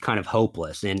 it's kind of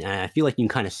hopeless. And I feel like you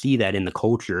can kind of see that in the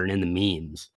culture and in the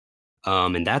memes.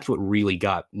 And that's what really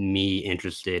got me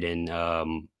interested in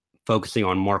focusing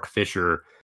on Mark Fisher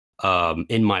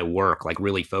in my work, like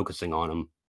really focusing on him.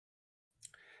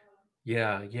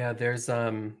 Yeah, yeah,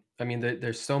 I mean,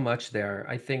 there's so much there.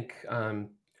 I think,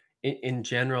 in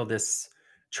general, this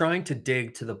trying to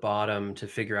dig to the bottom to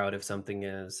figure out if something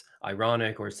is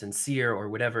ironic or sincere or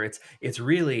whatever, it's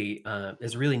really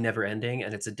never ending,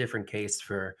 and it's a different case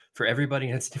for everybody,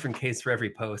 and it's a different case for every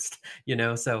post,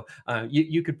 So,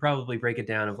 you could probably break it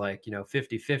down of like,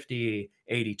 50-50,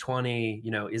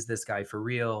 80-20, is this guy for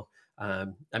real? I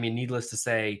mean, needless to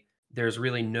say, there's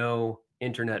really no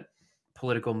internet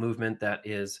political movement that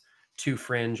is too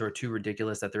fringe or too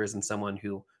ridiculous that there isn't someone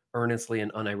who earnestly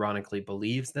and unironically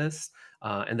believes this,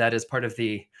 and that is part of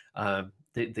the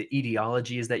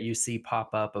ideologies that you see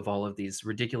pop up of all of these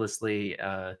ridiculously,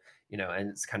 and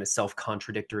it's kind of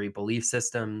self-contradictory belief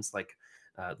systems like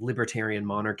libertarian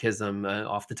monarchism,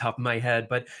 off the top of my head.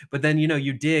 But then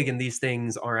you dig, and these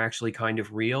things are actually kind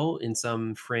of real in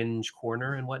some fringe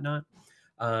corner and whatnot.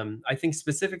 I think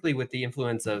specifically with the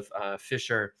influence of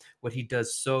Fisher, what he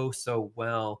does so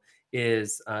well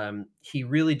is he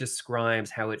really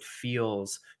describes how it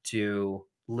feels to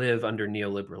live under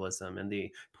neoliberalism and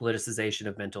the politicization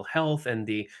of mental health and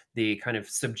the kind of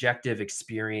subjective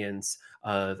experience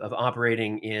of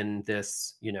operating in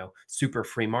this super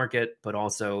free market but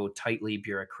also tightly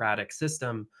bureaucratic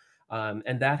system,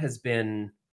 and that has been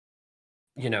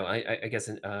I guess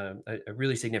a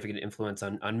really significant influence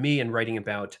on me in writing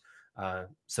about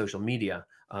social media,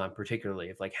 particularly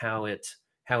of like how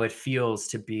it feels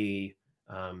to be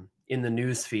in the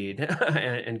news feed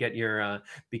and get your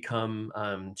become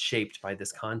shaped by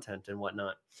this content and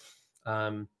whatnot.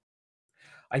 Um,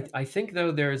 I think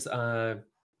though there's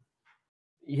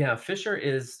yeah, Fisher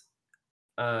is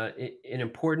an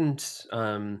important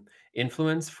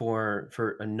influence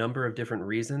for a number of different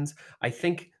reasons. I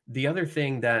think the other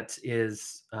thing that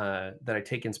is that I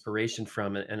take inspiration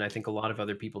from, and I think a lot of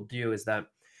other people do, is that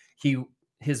he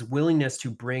his willingness to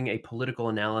bring a political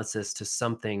analysis to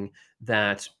something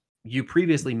that you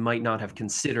previously might not have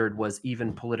considered was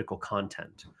even political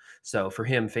content. So for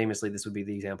him, famously, this would be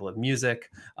the example of music.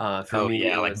 For Oh me,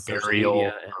 yeah, it like was social Burial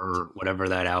media and or whatever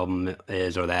that album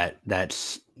is, or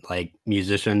that's like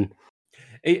musician.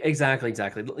 Exactly,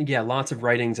 exactly. Yeah, lots of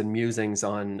writings and musings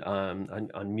on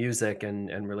music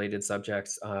and related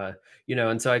subjects.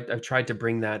 And so I've tried to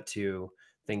bring that to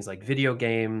things like video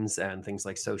games and things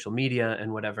like social media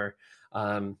and whatever.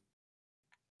 Um,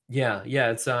 yeah, yeah,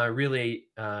 it's really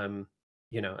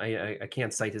I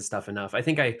can't cite his stuff enough. I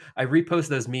think I repost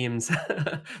those memes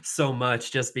so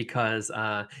much just because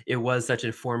it was such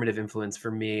an formative influence for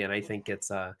me, and I think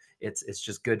it's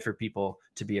just good for people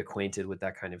to be acquainted with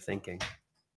that kind of thinking.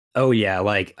 Oh yeah,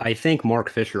 like I think Mark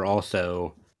Fisher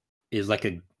also is like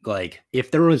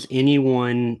if there was any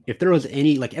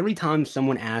like every time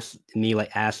someone asked me,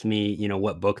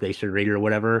 what book they should read or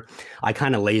whatever, I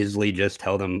kind of lazily just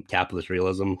tell them capitalist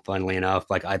realism, funnily enough.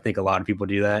 Like I think a lot of people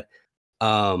do that.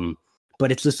 Um,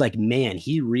 but it's just like, man,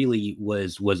 he really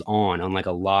was on like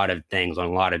a lot of things on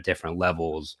a lot of different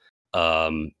levels.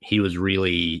 He was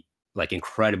really like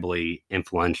incredibly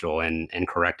influential and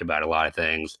correct about a lot of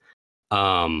things.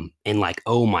 And like,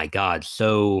 oh my God,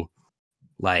 so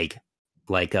like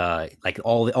like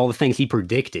all the things he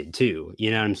predicted too.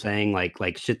 You know what I'm saying?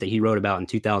 Like shit that he wrote about in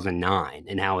 2009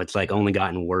 and how it's like Yeah. only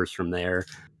gotten worse from there.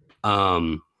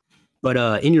 Um,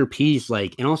 but in your piece,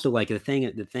 like, and also like the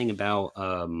thing about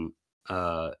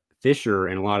uh Fisher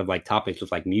and a lot of like topics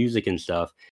with like music and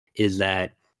stuff is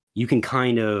that you can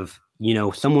kind of,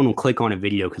 someone will click on a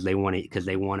video because they want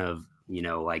to,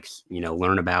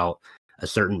 learn about a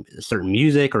certain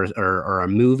music or a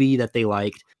movie that they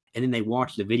liked, and then they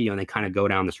watch the video and they kind of go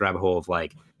down this rabbit hole of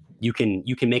like you can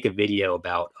make a video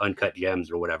about Uncut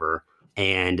Gems or whatever,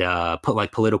 and put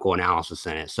like political analysis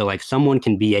in it. So like someone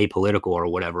can be apolitical or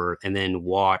whatever, and then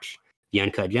watch the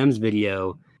Uncut Gems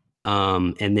video,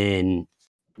 and then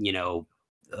you know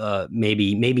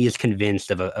maybe is convinced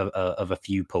of a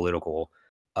few political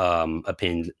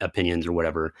opinions or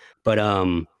whatever. But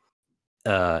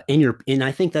and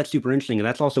I think that's super interesting, and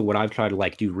that's also what I've tried to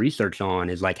like do research on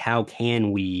is like how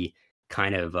can we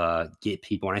kind of get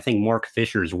people, and I think Mark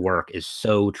Fisher's work is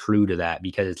so true to that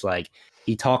because it's like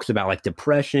he talks about like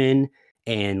depression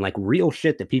and like real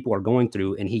shit that people are going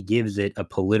through, and he gives it a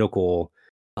political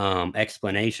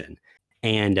explanation.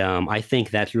 And I think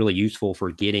that's really useful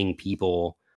for getting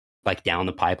people like down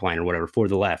the pipeline or whatever for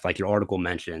the left. Like your article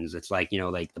mentions, it's like,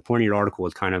 like the point of your article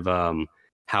is kind of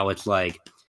how it's like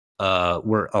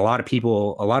where a lot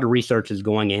of research is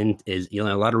going in is, a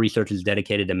lot of research is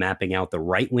dedicated to mapping out the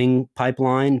right wing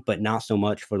pipeline, but not so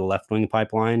much for the left wing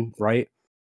pipeline, right?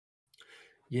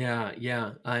 Yeah,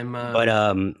 yeah. I'm But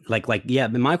yeah,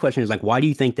 but my question is like, why do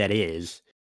you think that is?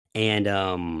 And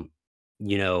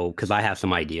because I have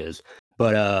some ideas,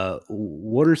 but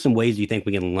what are some ways you think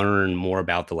we can learn more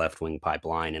about the left wing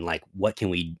pipeline, and like what can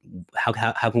we how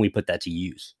can we put that to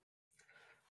use?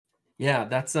 Yeah,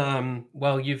 that's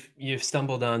well, you've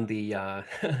stumbled on the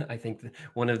I think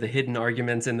one of the hidden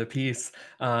arguments in the piece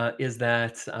is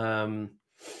that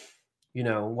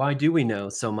why do we know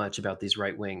so much about these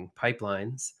right-wing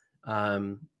pipelines?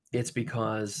 It's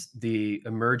because the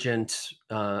emergent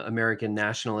American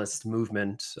nationalist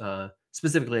movement,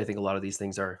 specifically, I think a lot of these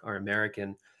things are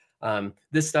American.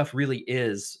 This stuff really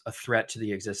is a threat to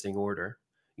the existing order.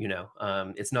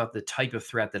 It's not the type of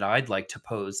threat that I'd like to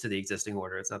pose to the existing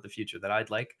order. It's not the future that I'd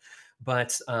like,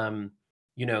 but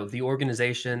the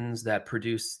organizations that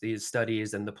produce these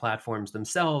studies and the platforms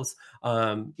themselves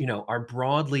are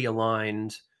broadly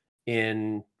aligned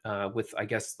in with, I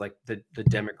guess, like the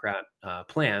Democrat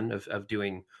plan of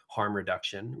doing harm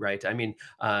reduction, right? I mean,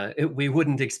 we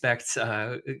wouldn't expect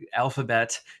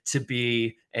Alphabet to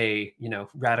be a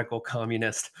radical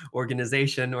communist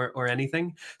organization or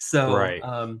anything. So Right.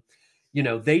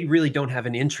 they really don't have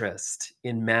an interest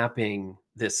in mapping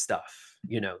this stuff.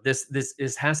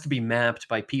 This has to be mapped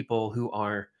by people who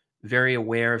are very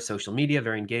aware of social media,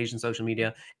 very engaged in social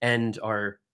media, and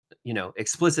are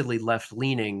explicitly left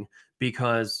leaning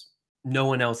because no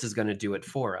one else is going to do it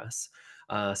for us.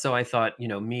 So I thought,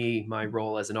 my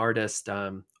role as an artist,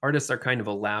 artists are kind of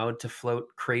allowed to float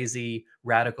crazy,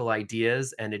 radical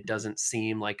ideas, and it doesn't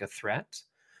seem like a threat.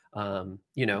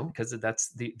 Because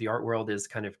that's the art world is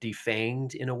kind of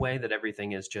defanged in a way that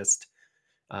everything is just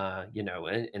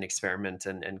an experiment,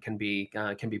 and can be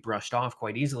brushed off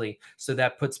quite easily. So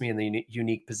that puts me in the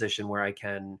unique position where I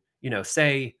can,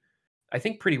 say, I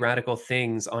think, pretty radical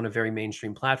things on a very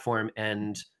mainstream platform,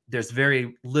 and there's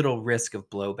very little risk of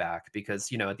blowback because,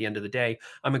 at the end of the day,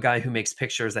 I'm a guy who makes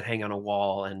pictures that hang on a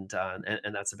wall, and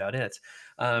that's about it.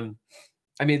 Um,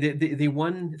 I mean, the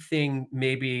one thing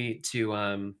maybe to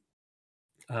um,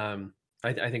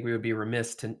 I think we would be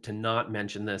remiss to not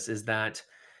mention this is that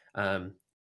um,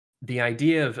 the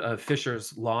idea of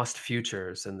Fisher's lost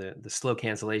futures and the slow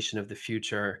cancellation of the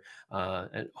future,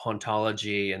 and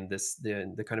hauntology, and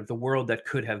the kind of the world that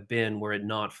could have been were it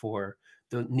not for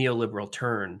the neoliberal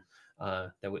turn,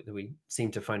 that we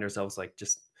seem to find ourselves like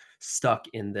just stuck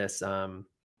in this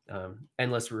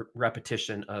endless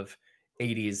repetition of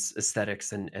 80s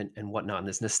aesthetics and whatnot, and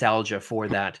this nostalgia for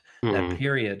that Mhm.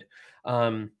 period.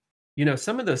 Um,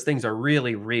 some of those things are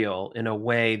really real in a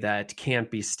way that can't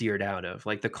be steered out of.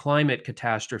 Like the climate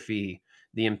catastrophe,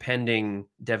 the impending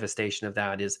devastation of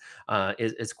that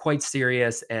is quite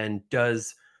serious and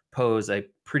does pose a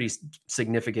pretty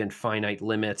significant finite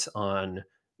limit on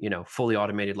fully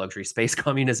automated luxury space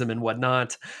communism and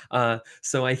whatnot.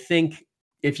 So I think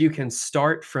if you can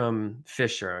start from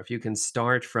Fisher, if you can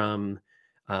start from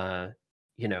uh,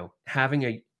 having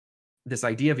a this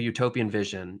idea of a utopian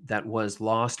vision that was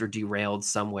lost or derailed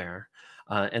somewhere.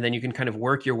 And then you can kind of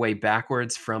work your way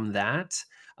backwards from that.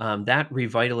 That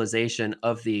revitalization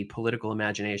of the political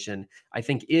imagination, I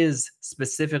think, is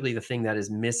specifically the thing that is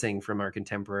missing from our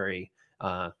contemporary,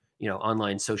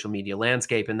 online social media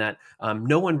landscape, and that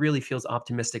no one really feels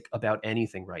optimistic about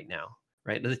anything right now.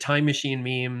 Right, the time machine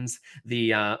memes,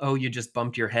 the oh, you just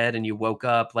bumped your head and you woke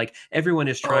up. Like everyone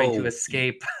is trying to Oh,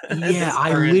 escape yeah, this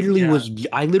current, yeah.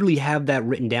 I literally have that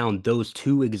written down, those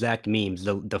 2 exact memes,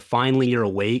 the "Finally You're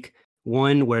Awake"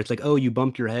 one where it's like, "Oh, you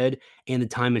bumped your head," and the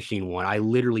time machine one. I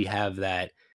literally have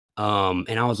that,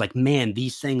 and I was like, "Man,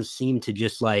 these things seem to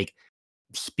just, like,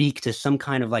 speak to some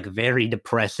kind of, like, very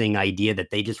depressing idea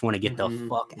that they just wanna get the Mhm,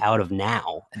 fuck out mhm. of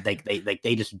now."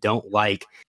 They just don't like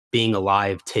being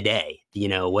alive today,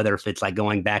 whether if it's, like,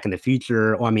 going back in the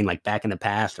future, or I mean, like, back in the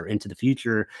past or into the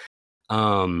future.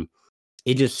 Um,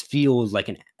 it just feels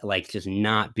like just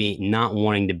not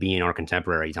wanting to be in our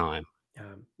contemporary time.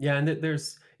 Yeah, and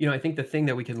there's, I think the thing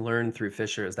that we can learn through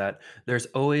Fisher is that there's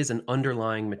always an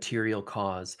underlying material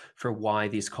cause for why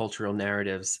these cultural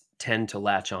narratives tend to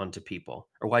latch on to people,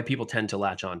 or why people tend to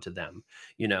latch on to them.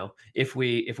 If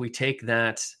we take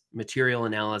that material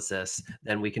analysis,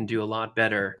 then we can do a lot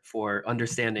better for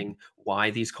understanding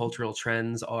why these cultural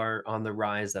trends are on the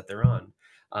rise that they're on.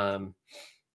 Um,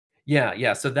 yeah,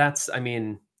 yeah. So that's, I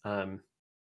mean,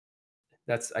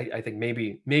 that's, I think,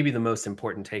 maybe the most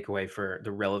important takeaway for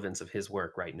the relevance of his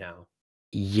work right now.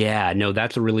 Yeah, no,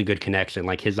 that's a really good connection,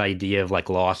 like, his idea of, like,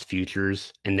 lost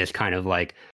futures and this kind of,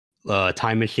 like,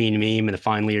 time machine meme and the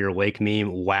 "Finally You're Awake"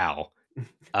 meme, wow.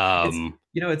 It's Um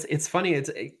it's funny,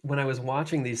 when I was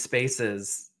watching these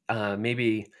spaces,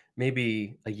 maybe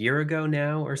a year ago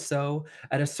now or so,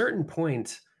 at a certain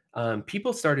point,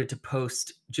 people started to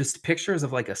post just pictures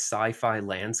of, like, a sci-fi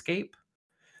landscape.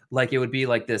 Like, it would be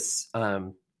like this, uh,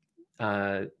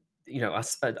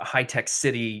 a high-tech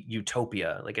city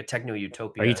utopia, like a techno are you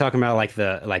utopia. talking about,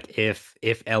 like, if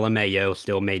LMAO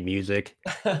still made music,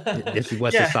 this is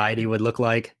what Yeah. society would look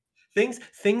like?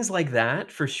 Things like that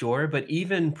for sure, but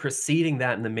even preceding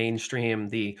that in the mainstream,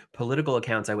 the political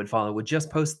accounts I would follow would just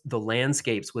post the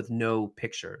landscapes with no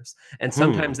pictures. And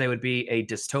Hmm. sometimes they would be a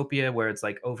dystopia where it's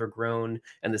like overgrown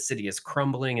and the city is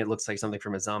crumbling. It looks like something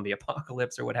from a zombie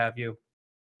apocalypse or what have you.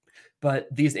 But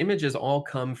these images all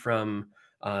come from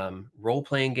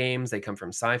role-playing games. They come from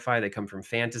sci-fi. They come from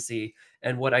fantasy.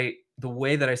 And the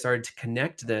way that I started to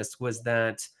connect this was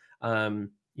that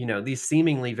these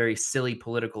seemingly very silly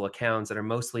political accounts that are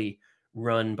mostly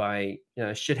run by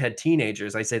shithead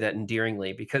teenagers. I say that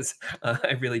endearingly because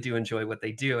I really do enjoy what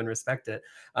they do and respect it.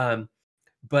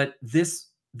 But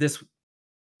this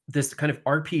kind of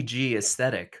RPG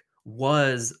aesthetic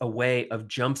was a way of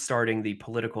jumpstarting the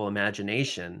political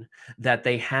imagination, that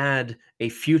they had a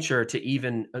future to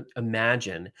even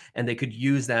imagine, and they could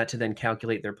use that to then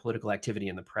calculate their political activity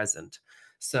in the present.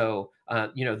 So,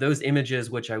 those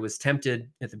images, which I was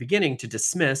tempted at the beginning to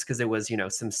dismiss because it was,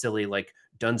 some silly like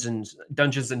Dungeons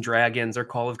and Dragons or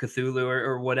Call of Cthulhu,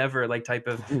 or whatever, like type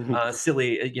of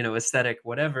silly, aesthetic,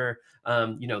 whatever.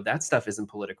 That stuff isn't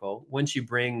political. Once you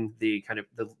bring the kind of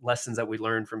the lessons that we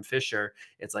learned from Fisher,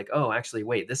 it's like, oh, actually,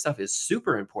 wait, this stuff is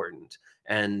super important.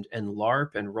 And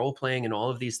LARP and role playing and all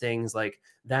of these things, like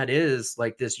that is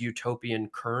like this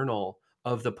utopian kernel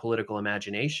of the political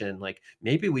imagination. Like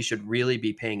maybe we should really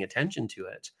be paying attention to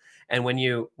it. And when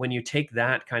you take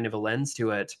that kind of a lens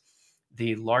to it,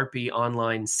 the larpy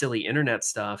online silly internet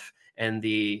stuff and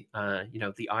the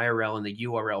the IRL and the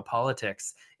URL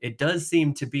politics, it does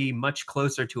seem to be much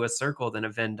closer to a circle than a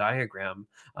Venn diagram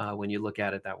when you look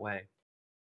at it that way.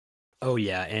 Oh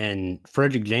yeah, and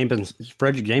Frederick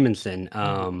Jameson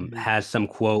Mhm. has some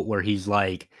quote where he's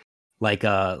like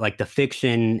the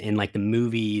fiction and like the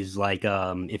movies, like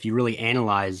if you really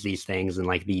analyze these things and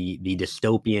like the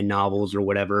dystopian novels or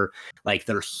whatever, like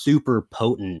they're super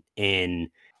potent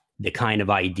in the kind of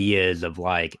ideas of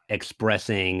like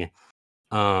expressing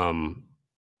um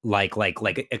like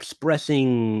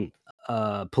expressing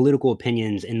political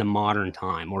opinions in the modern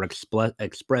time, or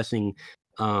expressing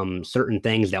certain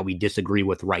things that we disagree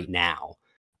with right now,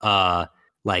 uh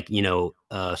like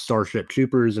Starship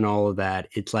Troopers and all of that.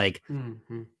 It's like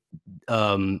Mhm.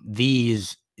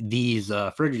 these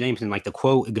Frederick Jameson, like the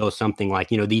quote goes something like,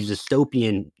 these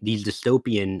dystopian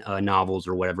novels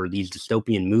or whatever, these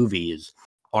dystopian movies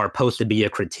are supposed to be a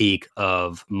critique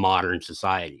of modern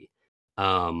society.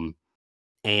 um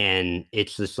and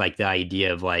it's just like the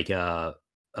idea of like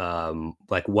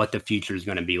what the future is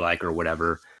going to be like or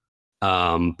whatever.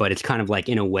 But it's kind of like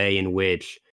in a way in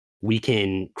which we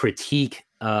can critique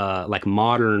like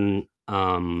modern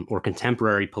or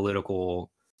contemporary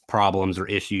political problems or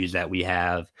issues that we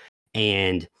have.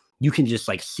 And you can just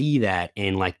like see that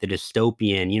in like the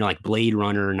dystopian, like Blade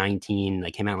Runner 19,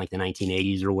 like came out in like the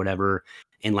 1980s or whatever.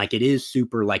 And like it is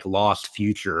super like lost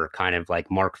future, kind of like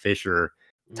Mark Fisher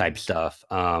type Mhm. stuff.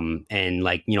 And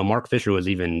like, Mark Fisher was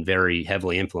even very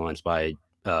heavily influenced by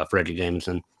Frederick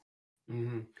Jameson.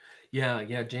 Mhm. Yeah,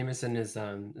 yeah, Jameson is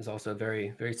also a very,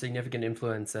 very significant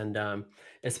influence, and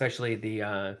especially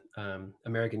the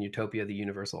American Utopia, the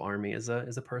Universal Army, is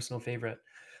a personal favorite.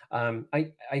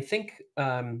 I think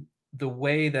the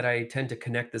way that I tend to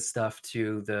connect this stuff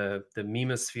to the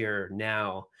memosphere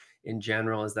now in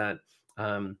general is that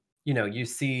you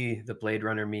see the Blade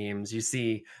Runner memes, you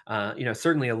see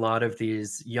certainly a lot of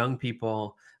these young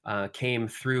people came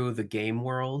through the game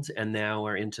world and now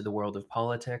are into the world of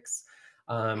politics.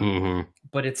 Um, Hmm.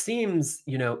 but it seems,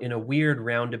 in a weird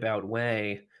roundabout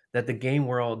way, that the game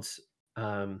world,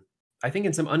 um, I think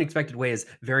in some unexpected ways,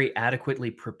 very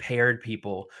adequately prepared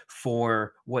people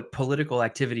for what political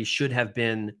activity should have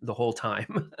been the whole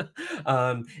time.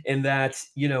 In that,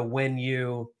 when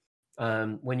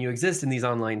you exist in these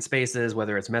online spaces,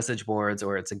 whether it's message boards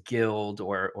or it's a guild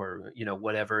or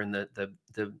whatever in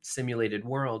the simulated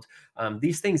world,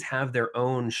 these things have their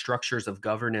own structures of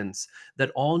governance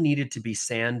that all needed to be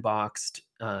sandboxed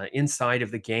inside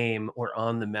of the game or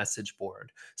on the message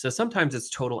board. So sometimes it's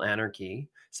total anarchy.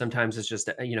 Sometimes it's just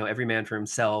every man for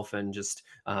himself and just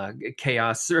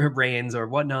chaos or reigns or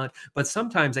whatnot. But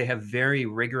sometimes they have very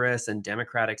rigorous and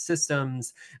democratic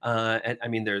systems. And I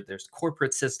mean, there's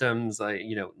corporate systems, like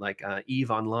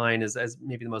Eve Online is as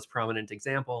maybe the most prominent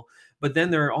example. But then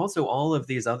there are also all of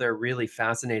these other really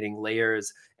fascinating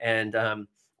layers. And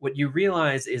what you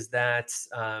realize is that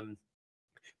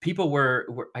people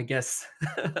were I guess,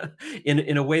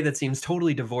 in a way that seems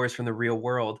totally divorced from the real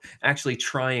world, actually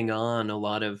trying on a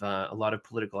lot of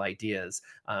political ideas.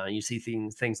 You see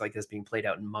things like this being played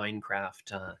out in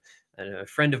Minecraft. A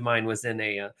friend of mine was in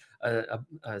a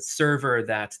server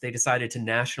that they decided to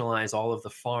nationalize all of the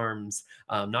farms,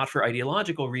 not for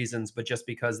ideological reasons, but just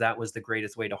because that was the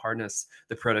greatest way to harness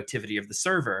the productivity of the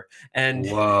server. And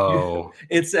Whoa.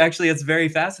 it's very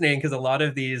fascinating because a lot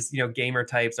of these gamer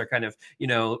types are kind of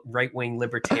right-wing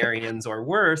libertarians or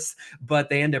worse, but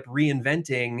they end up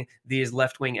reinventing these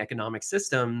left-wing economic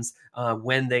systems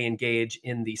when they engage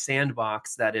in the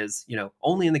sandbox that is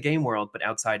only in the game world but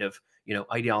outside of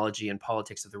ideology and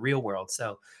politics of the real world.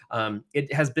 So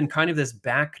it has been kind of this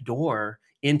back door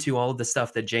into all of the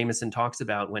stuff that Jameson talks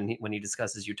about when he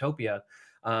discusses utopia.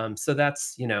 So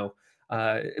that's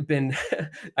been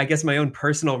I guess my own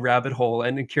personal rabbit hole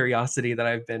and curiosity that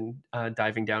I've been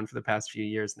diving down for the past few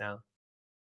years now.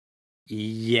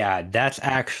 Yeah, that's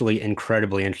actually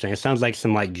incredibly interesting. It sounds like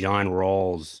some like John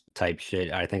Rawls type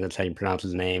shit. I think that's how you pronounce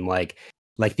his name. Like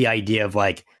the idea of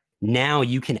like now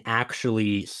you can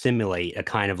actually simulate a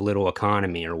kind of little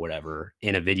economy or whatever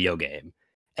in a video game.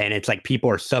 And it's like people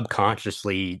are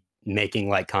subconsciously making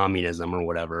like communism or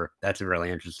whatever. That's really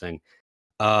interesting.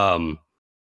 Um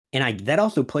and I that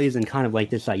also plays in kind of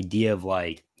like this idea of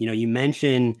like, you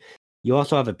mentioned you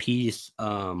also have a piece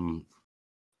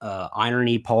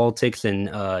irony, politics,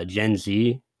 and Gen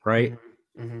Z, right? Mhm,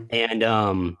 mhm,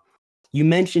 And you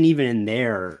mentioned even in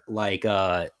there like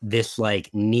this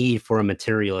like need for a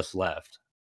materialist left.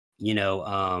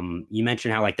 you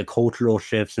mentioned how like the cultural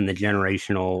shifts and the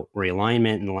generational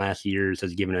realignment in the last years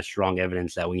has given us strong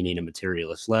evidence that we need a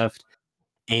materialist left.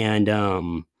 And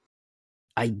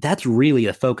I that's really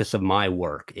the focus of my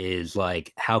work is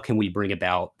like how can we bring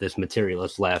about this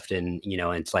materialist left, and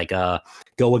it's like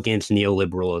go against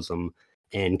neoliberalism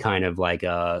and kind of like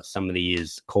some of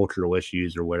these cultural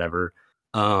issues or whatever.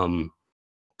 Um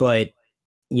but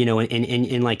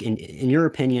in like in your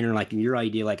opinion, or like in your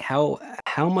idea, like how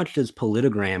much does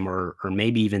Politogram, or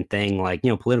maybe even thing like,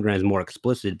 Politogram is more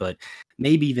explicit, but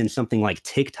maybe even something like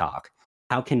TikTok,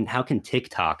 how can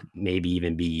TikTok maybe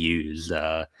even be used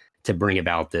to bring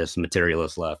about this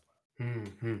materialist left?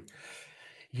 Mhm.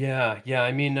 Yeah, yeah.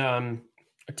 I mean,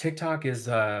 TikTok is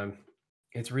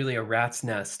it's really a rat's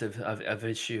nest of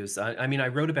issues. I mean, I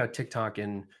wrote about TikTok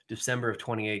in December of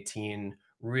 2018,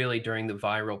 really during the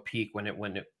viral peak when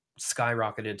it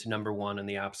skyrocketed to number one in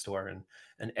the App Store,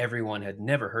 and everyone had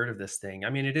never heard of this thing. I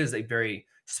mean, it is a very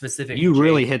specific You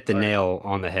really jaded hit the art. nail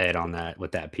on the head on that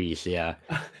with that piece, yeah.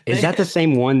 Is that the They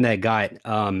same one that got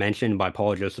mentioned by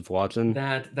Paul Joseph Watson?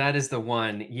 that is the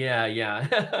one. Yeah,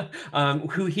 yeah.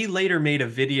 Who he later made a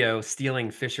video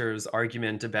stealing Fisher's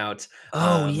argument about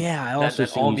Oh yeah, I that also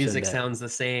seen all you said music that. sounds the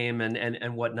same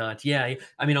and whatnot. Yeah,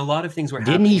 I mean, a lot of things were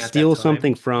Didn't he happening at that steal time.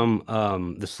 something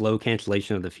from the slow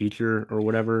cancellation of the future or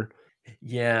whatever?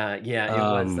 Yeah,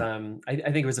 yeah, it was, Um, I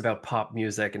think it was about pop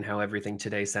music and how everything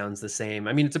today sounds the same.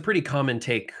 I mean, it's a pretty common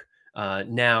take,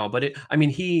 now, but I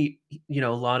mean, a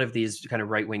lot of these kind of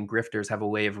right-wing grifters have a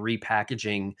way of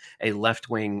repackaging a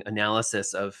left-wing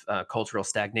analysis of, cultural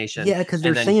stagnation, yeah, because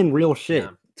they're and then saying real yeah, shit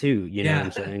too, you know what I'm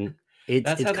yeah, saying? It's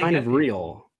that's it's how they kind of get people.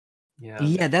 real. Yeah.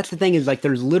 Yeah, that's the thing is like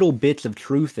there's little bits of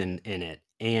truth in it.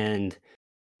 And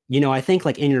I think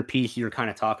like in your piece you're kind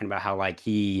of talking about how like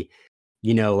he,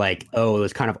 like, oh, it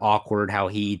was kind of awkward how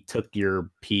he took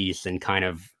your piece and kind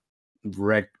of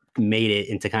made it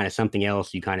into kind of something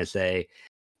else, you kind of say.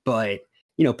 But,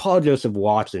 Paul Joseph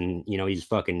Watson, he's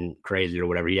fucking crazy or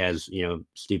whatever. He has,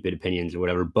 stupid opinions or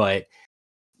whatever. But,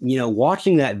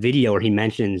 watching that video where he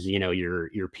mentions,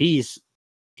 your piece,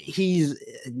 he's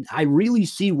I really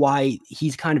see why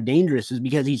he's kind of dangerous is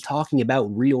because he's talking about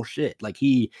real shit. Like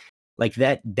like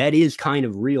that is kind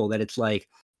of real, that it's like,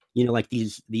 like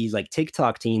these like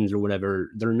TikTok teens or whatever,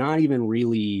 they're not even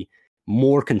really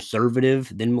more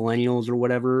conservative than millennials or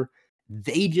whatever.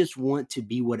 They just want to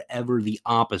be whatever the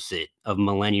opposite of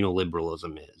millennial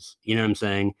liberalism is. You know what I'm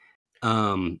saying?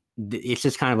 It's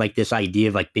just kind of like this idea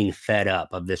of like being fed up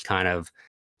of this kind of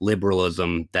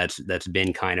liberalism that's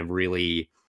been kind of really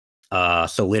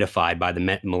solidified by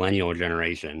the millennial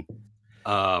generation.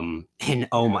 And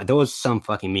oh Yeah. my, there was some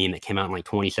fucking meme that came out in like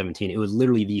 2017. It was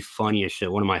literally the funniest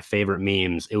shit. One of my favorite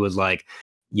memes. It was like,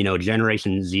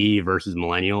 Generation Z versus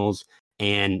millennials,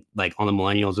 and like on the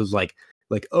millennials, it was like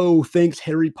oh, thanks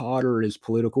Harry Potter is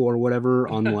political or whatever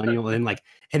on millennial, and then like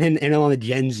and then on the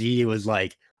Gen Z, it was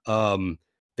like um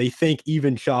they think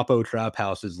even Chapo Trap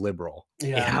House is liberal.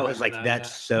 Yeah, And I I was remember like, that, that's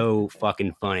yeah. so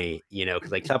fucking funny,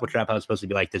 because like Chapo Trap House is supposed to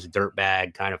be like this dirt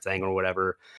bag kind of thing or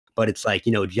whatever. But it's like,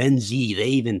 Gen Z, they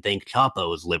even think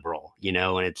Chapo is liberal,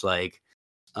 and it's like,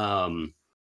 um,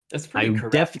 That's I pretty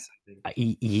def, correct, I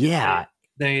think. They yeah,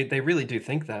 they really do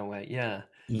think that way, yeah.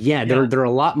 yeah, Yeah. they're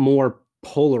a lot more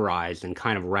polarized and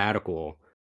kind of radical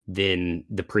than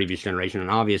the previous generation. And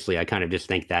obviously, I kind of just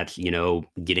think that's,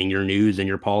 getting your news and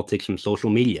your politics from social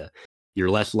media. You're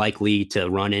less likely to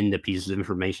run into pieces of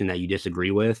information that you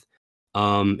disagree with.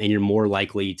 And you're more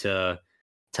likely to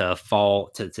fall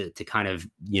to kind of,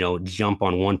 jump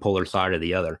on one polar side or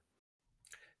the other.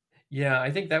 Yeah, I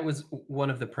think that was one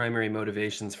of the primary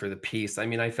motivations for the piece. I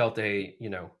mean, I felt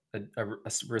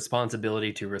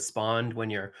responsibility to respond when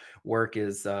your work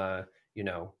is,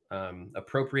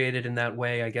 appropriated in that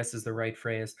way, I guess is the right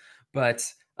phrase. But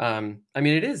I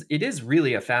mean, it is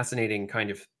really a fascinating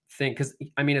kind of thing because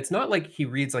I mean, it's not like he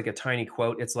reads like a tiny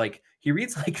quote. It's like he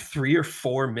reads like 3 or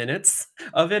 4 minutes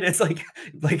of it. It's like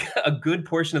a good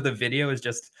portion of the video is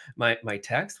just my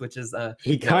text, which is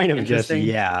He kind of just, interesting.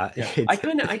 yeah, Yeah,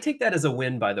 I take that as a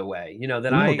win, by the way, that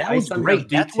no, I that I was somehow great.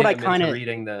 duped him into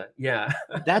reading the yeah.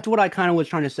 That's what I kind of was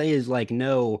trying to say is like,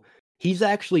 no, he's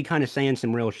actually kind of saying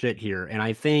some real shit here. And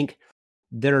I think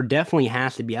there definitely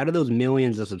has to be, out of those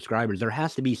millions of subscribers, there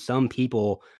has to be some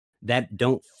people that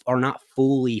are not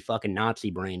fully fucking Nazi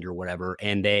brained or whatever.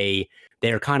 And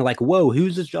they're kind of like, whoa,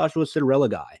 who's this Joshua Citarella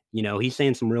guy? He's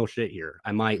saying some real shit here.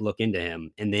 I might look into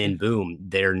him. And then boom,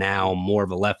 they're now more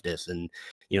of a leftist and,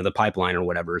 the pipeline or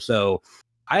whatever. So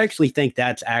I actually think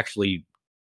that's actually,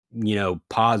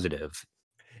 positive.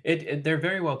 There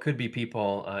very well could be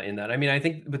people, in that. I mean, I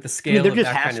think with the I mean, there scale of just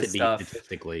that kind has of to be stuff.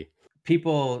 statistically.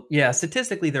 People yeah,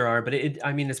 statistically there are, but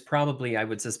I mean, it's probably, I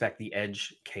would suspect, the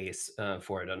edge case,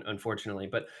 for it, unfortunately.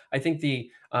 But I think the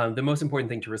most important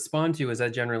thing to respond to is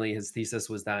that generally his thesis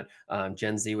was that,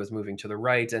 Gen Z was moving to the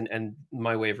right, and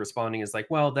my way of responding is like,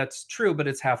 "Well, that's true, but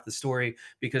it's half the story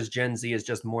because Gen Z is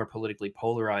just more politically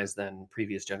polarized than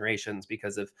previous generations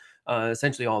because of,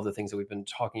 essentially all of the things that we've been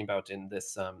talking about in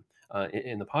this,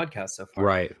 in the podcast so far."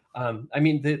 Right. I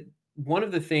mean, the one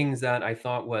of the things that I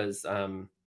thought was,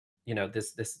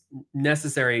 this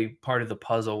necessary part of the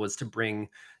puzzle was to bring,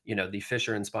 the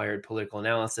Fisher inspired political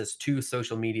analysis to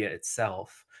social media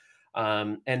itself.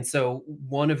 And so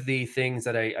one of the things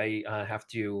that I have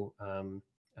to,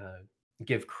 uh,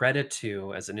 give credit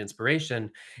to as an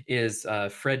inspiration is,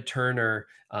 Fred Turner,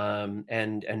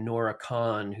 and Nora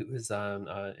Khan, who is,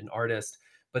 an artist.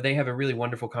 But they have a really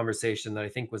wonderful conversation that I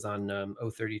think was on,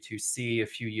 O32C a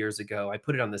few years ago. I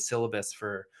put it on the syllabus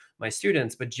for my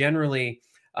students, but generally,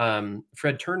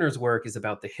 Fred Turner's work is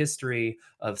about the history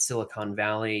of Silicon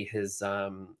Valley. His,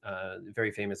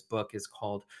 very famous book is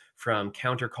called From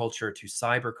Counterculture to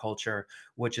Cyberculture,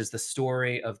 which is the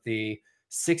story of the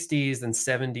 60s and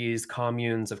 70s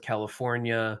communes of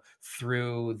California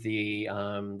through the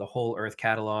Whole Earth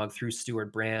catalog, through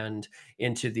Stewart Brand,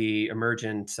 into the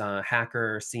emergent,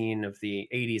 hacker scene of the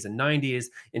 80s and 90s,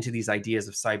 into these ideas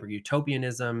of cyber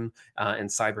utopianism,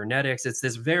 and cybernetics. It's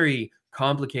this very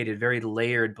complicated, very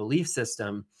layered belief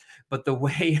system. But the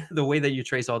way the way that you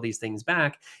trace all these things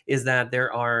back is that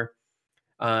there are,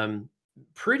 um,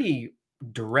 pretty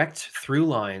direct through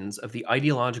lines of the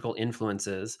ideological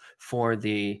influences for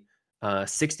the,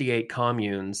 68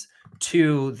 communes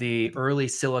to the early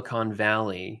Silicon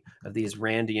Valley of these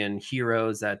Randian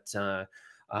heroes that,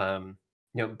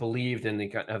 believed in the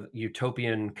kind of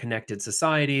utopian connected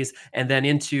societies, and then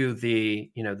into the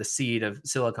seed of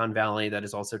Silicon Valley that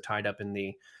is also tied up in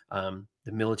the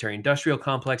military industrial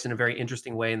complex in a very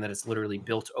interesting way, and that it's literally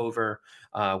built over,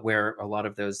 where a lot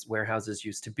of those warehouses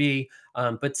used to be.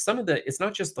 But it's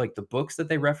not just like the books that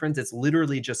they reference, it's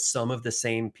literally just some of the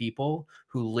same people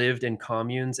who lived in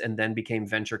communes and then became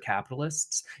venture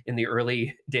capitalists in the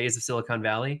early days of Silicon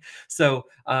Valley. So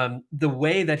the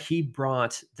way that he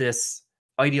brought this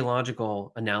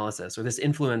ideological analysis, or this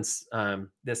influence,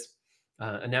 this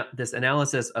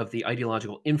analysis of the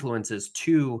ideological influences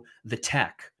to the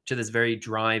tech, to this very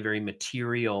dry, very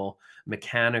material,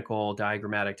 mechanical,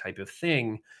 diagrammatic type of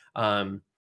thing, um,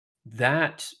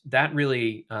 that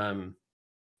really,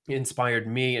 inspired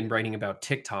me in writing about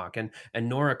TikTok. And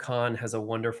Nora Khan has a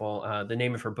wonderful, the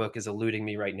name of her book is eluding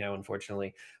me right now,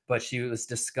 unfortunately, but she was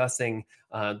discussing,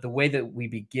 the way that we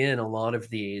begin a lot of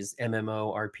these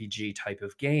MMORPG type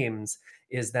of games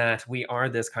is that we are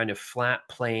this kind of flat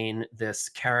plane, this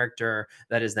character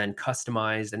that is then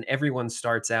customized, and everyone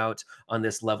starts out on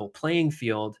this level playing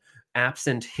field,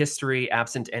 absent history,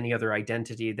 absent any other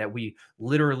identity, that we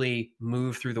literally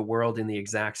move through the world in the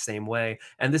exact same way.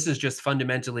 And this is just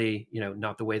fundamentally,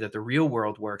 not the way that the real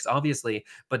world works, obviously,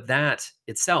 but that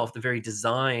itself, the very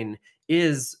design,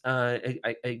 is,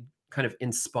 a kind of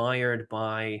inspired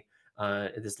by,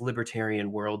 this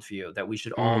libertarian worldview that we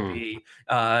should all Mm. be,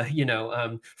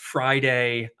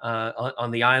 Friday,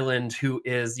 on the island, who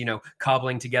is,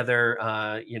 cobbling together,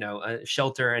 a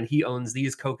shelter, and he owns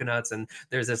these coconuts, and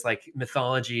there's this like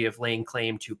mythology of laying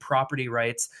claim to property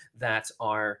rights that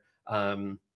are,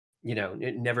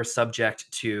 never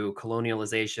subject to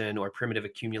colonialization or primitive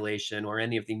accumulation or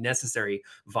any of the necessary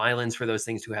violence for those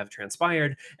things to have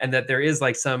transpired, and that there is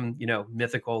like some,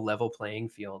 mythical level playing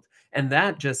field. And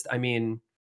that just, I mean,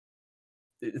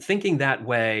 thinking that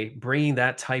way, bringing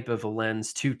that type of a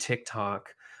lens to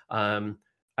TikTok, um,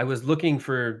 I was looking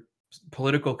for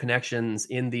political connections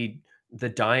in the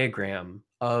diagram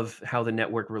of how the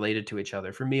network related to each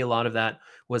other. For me, a lot of that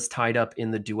was tied up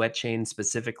in the duet chain,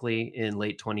 specifically in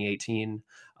late 2018,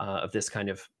 of this kind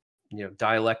of,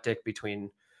 dialectic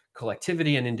between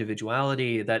collectivity and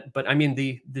individuality. But I mean,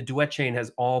 the duet chain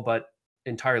has all but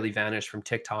entirely vanished from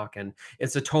TikTok, and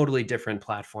it's a totally different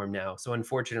platform now. So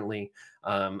unfortunately,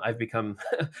 I've become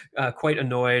quite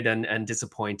annoyed and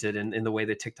disappointed in the way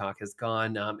that TikTok has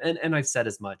gone. And I've said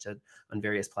as much on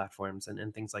various platforms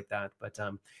and things like that. But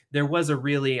there was a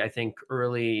really, I think,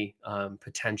 early,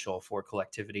 potential for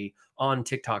collectivity on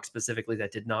TikTok specifically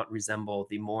that did not resemble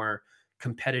the more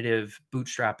competitive,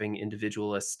 bootstrapping,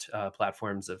 individualist,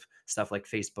 platforms of stuff like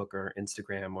Facebook or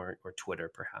Instagram or Twitter,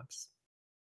 perhaps.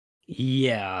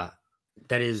 Yeah,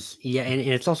 that is yeah, and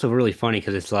it's also really funny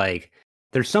because it's like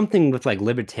there's something with like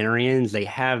libertarians. They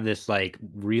have this like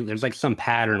real. There's like some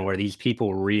pattern where these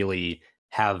people really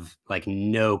have like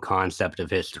no concept of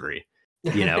history,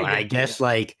 and I Yeah, yeah. guess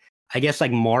like I guess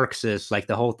like Marxist, like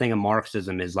the whole thing of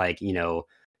Marxism is like,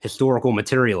 historical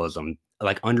materialism,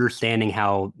 like understanding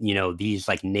how, these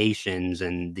like nations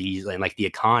and these and like the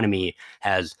economy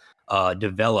has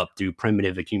developed through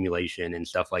primitive accumulation and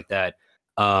stuff like that.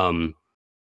 Um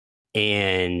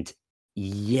and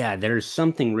yeah, there's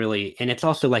something really, and it's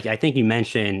also like I think you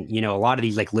mentioned, a lot of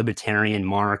these like libertarian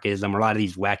Marxism or a lot of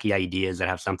these wacky ideas that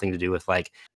have something to do with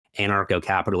like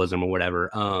anarcho-capitalism or whatever.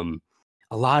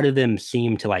 A lot of them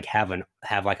seem to like have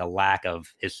like a lack of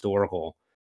historical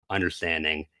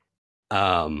understanding.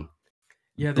 Um,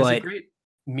 Yeah, there's a but great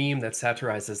meme that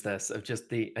satirizes this of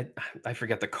just I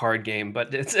forget the card game,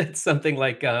 but it's something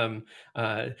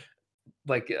uh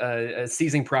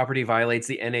seizing property violates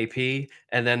the NAP,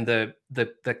 and then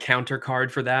the counter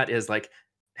card for that is like,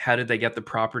 how did they get the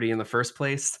property in the first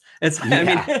place? It's I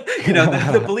mean,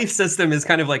 yeah. the belief system is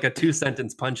kind of like a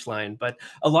two-sentence punchline, but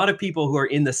a lot of people who are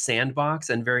in the sandbox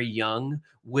and very young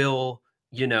will,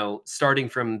 starting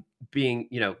from being,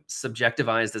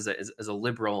 subjectivized as a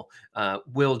liberal,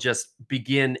 will just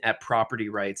begin at property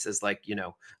rights as like,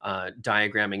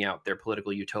 diagramming out their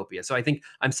political utopia. So I think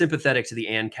I'm sympathetic to the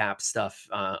ANCAP stuff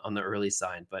on the early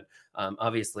side, but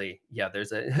obviously, yeah,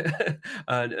 there's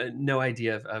no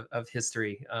idea of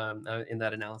history in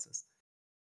that analysis.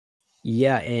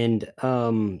 Yeah, and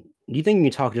do you think you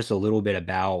can talk just a little bit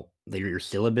about your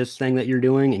syllabus thing that you're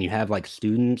doing, and you have like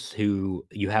students who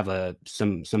you have a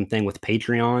something with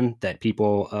Patreon that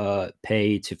people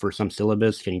pay to for some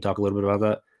syllabus? Can you talk a little bit about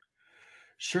that?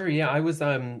 Sure. Yeah, I was.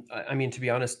 I mean, to be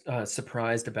honest,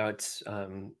 surprised about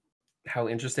how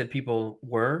interested people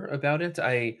were about it.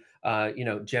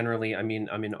 Generally, I mean,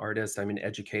 I'm an artist, I'm an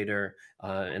educator,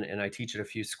 and I teach at a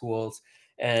few schools,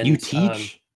 You and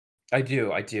teach? I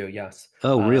do, yes.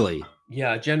 Oh, Um, really?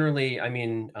 yeah, generally, I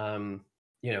mean,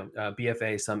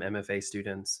 BFA, some MFA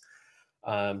students.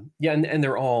 Yeah, and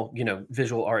they're all,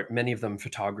 visual art, many of them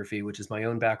photography, which is my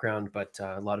own background, but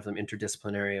a lot of them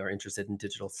interdisciplinary or interested in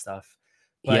digital stuff.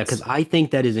 Yeah, But because I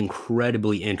think that is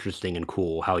incredibly interesting and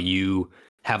cool how you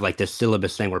have like this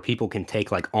syllabus thing where people can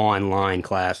take like online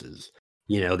classes.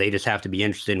 They just have to be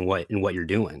interested in what you're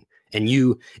doing.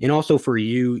 And also for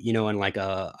you, and like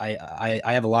I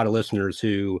have a lot of listeners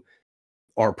who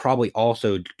are probably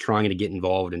also trying to get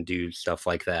involved and do stuff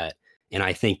like that. And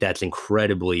I think that's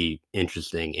incredibly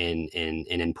interesting and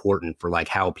important for like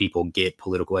how people get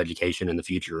political education in the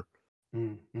future.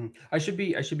 I should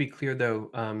be clear though.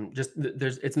 Just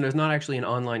there's not actually an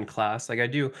online class. Like I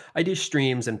do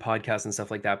streams and podcasts and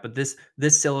stuff like that. But this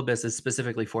syllabus is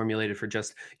specifically formulated for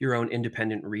just your own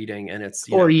independent reading, and it's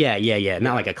Or yeah, yeah, yeah, not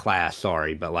yeah. like a class,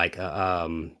 sorry, but like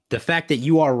the fact that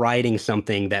you are writing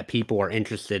something that people are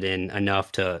interested in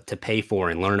enough to pay for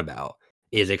and learn about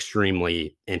is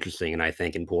extremely interesting and I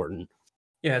think important.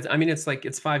 Yeah, I mean, it's like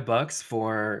it's $5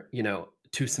 for,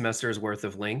 2 semesters worth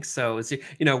of links. So it's,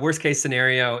 worst case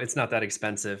scenario, it's not that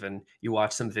expensive and you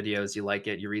watch some videos, you like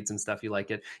it, you read some stuff, you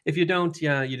like it. If you don't,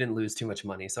 yeah, you didn't lose too much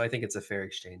money. So I think it's a fair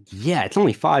exchange. Yeah, it's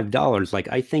only $5. Like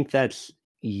I think that's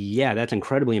yeah, that's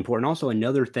incredibly important. Also,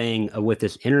 another thing with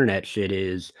this internet shit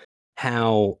is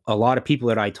how a lot of people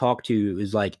that I talk to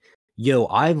is like, yo,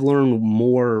 I've learned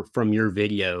more from your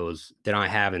videos than I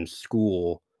have in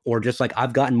school, or just like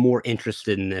I've gotten more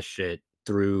interested in this shit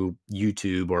through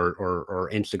YouTube or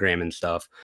Instagram and stuff.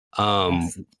 Um,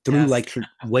 Yes. through Yes. like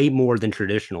way more than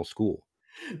traditional school.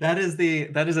 That is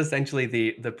essentially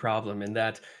the problem in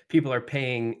that people are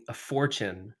paying a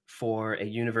fortune for a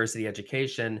university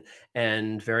education,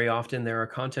 and very often there are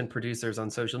content producers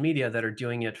on social media that are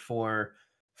doing it for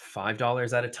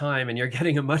 $5 at a time, and you're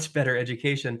getting a much better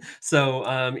education. So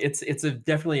it's a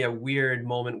definitely a weird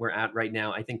moment we're at right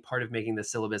now. I think part of making the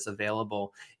syllabus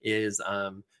available is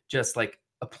just like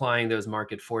applying those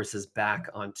market forces back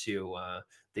onto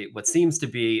what seems to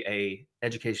be a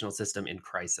educational system in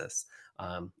crisis.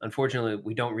 Unfortunately,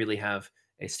 we don't really have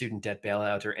a student debt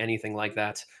bailout or anything like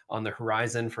that on the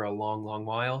horizon for a long, long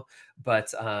while.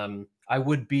 But I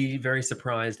would be very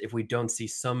surprised if we don't see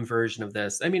some version of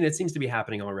this. I mean, it seems to be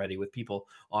happening already with people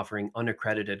offering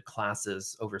unaccredited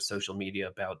classes over social media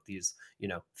about these,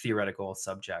 theoretical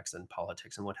subjects and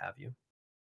politics and what have you.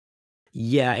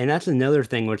 Yeah, and that's another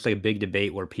thing where it's like a big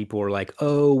debate where people are like,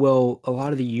 "Oh, well, a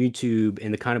lot of the YouTube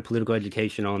and the kind of political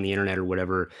education on the internet or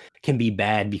whatever can be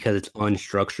bad because it's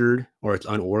unstructured or it's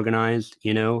unorganized?"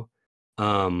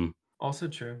 Um, Also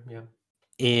true. Yeah.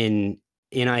 and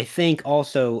and I think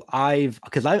also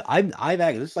because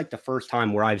this is like the first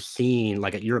time where I've seen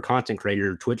like you're a content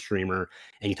creator, Twitch streamer,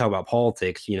 and you talk about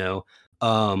politics.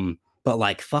 But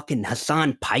like fucking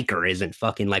Hassan Piker isn't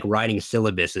fucking like writing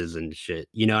syllabuses and shit.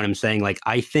 You know what I'm saying? Like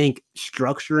I think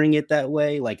structuring it that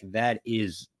way, like that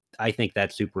is I think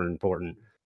that's super important.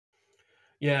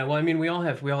 Yeah, well, I mean, we all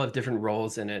have different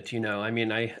roles in it, you know. I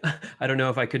mean, I I don't know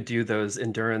if I could do those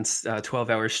endurance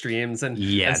 12-hour streams and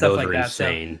Yeah, stuff those like are that. So,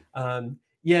 insane.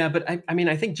 yeah, but I mean,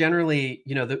 I think generally,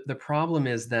 you know, the problem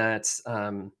is that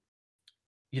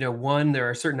one, there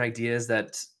are certain ideas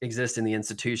that exist in the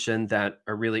institution that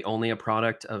are really only a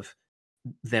product of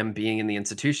them being in the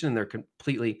institution, and they're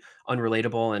completely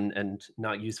unrelatable and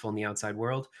not useful in the outside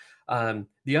world.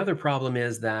 The other problem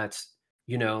is that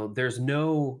there's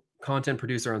no content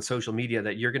producer on social media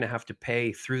that you're going to have to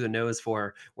pay through the nose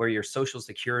for, where your social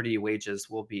security wages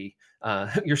will be,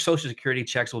 your social security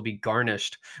checks will be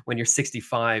garnished when you're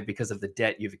 65 because of the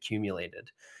debt you've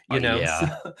accumulated. So,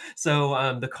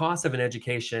 Yeah. the cost of an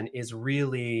education is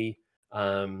really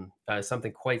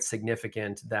something quite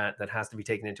significant that has to be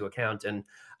taken into account. And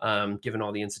given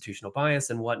all the institutional bias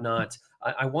and whatnot,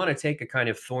 I want to take a kind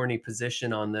of thorny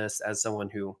position on this as someone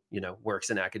who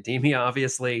works in academia,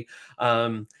 obviously.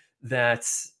 That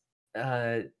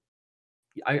uh,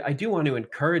 I do want to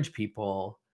encourage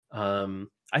people.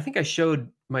 I think I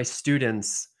showed my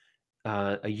students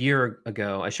a year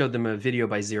ago. I showed them a video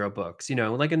by Zero Books,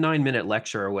 like a 9-minute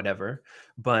lecture or whatever.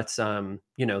 But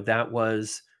that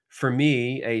was for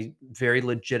me a very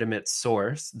legitimate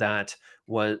source that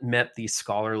was met the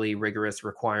scholarly, rigorous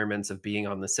requirements of being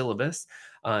on the syllabus.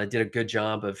 Did a good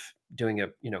job of doing a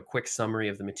quick summary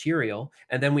of the material,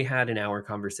 and then we had an hour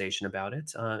conversation about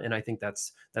it. And I think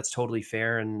that's totally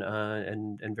fair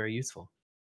and very useful.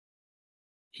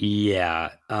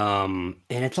 Yeah, and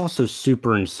it's also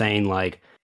super insane, like,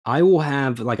 I will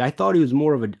have like, I thought it was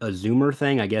more of a Zoomer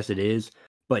thing, I guess it is,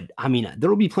 but, I mean, there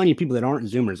will be plenty of people that aren't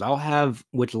Zoomers. I'll have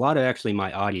which a lot of actually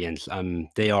my audience,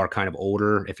 they are kind of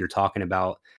older. If you're talking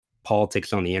about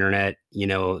politics on the internet,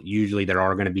 usually there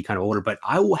are gonna be kind of older, but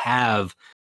I will have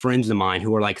friends of mine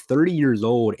who are, like, 30 years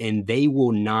old, and they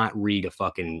will not read a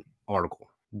fucking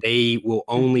article. They will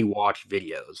only watch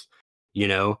videos, you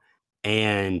know?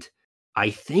 And I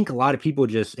think a lot of people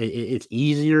just it's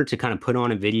easier to kind of put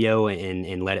on a video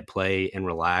and let it play and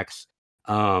relax.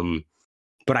 Um,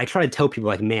 but I try to tell people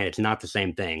like, man, it's not the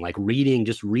same thing. Like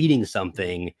just reading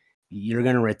something, you're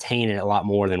gonna retain it a lot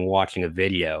more than watching a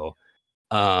video.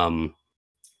 Um,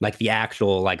 like the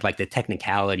actual like the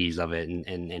technicalities of it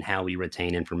and how we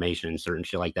retain information and certain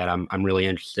shit like that. I'm really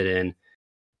interested in.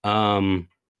 Um,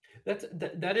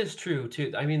 That is true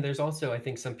too. I mean, there's also, I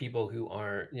think, some people who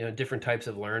are, different types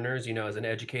of learners. As an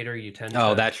educator, you tend oh,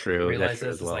 to that's true. That's realize true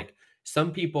this as is well. like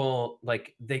some people,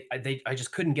 like I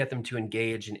just couldn't get them to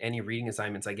engage in any reading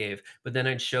assignments I gave. But then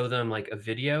I'd show them like a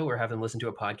video or have them listen to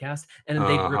a podcast, and then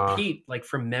they'd Uh-huh. repeat like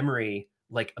from memory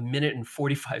like a minute and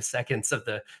 45 seconds of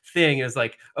the thing. Is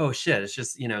like, oh shit, it's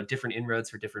just different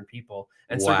inroads for different people.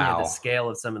 And certainly at the Wow. scale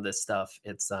of some of this stuff,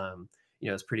 it's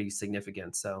pretty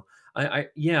significant. So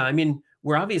yeah, I mean,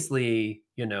 we're obviously,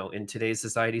 in today's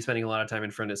society, spending a lot of time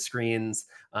in front of screens.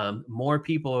 More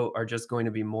people are just going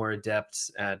to be more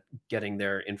adept at getting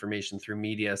their information through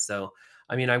media. So,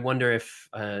 I mean, I wonder if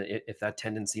that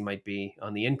tendency might be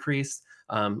on the increase.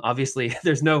 Obviously,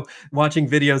 there's no watching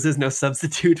videos is no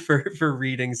substitute for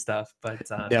reading stuff, but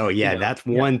No, yeah, that's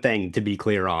yeah. one thing to be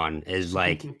clear on is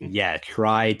like, yeah,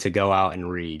 try to go out and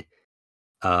read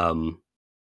um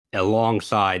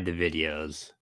alongside the videos.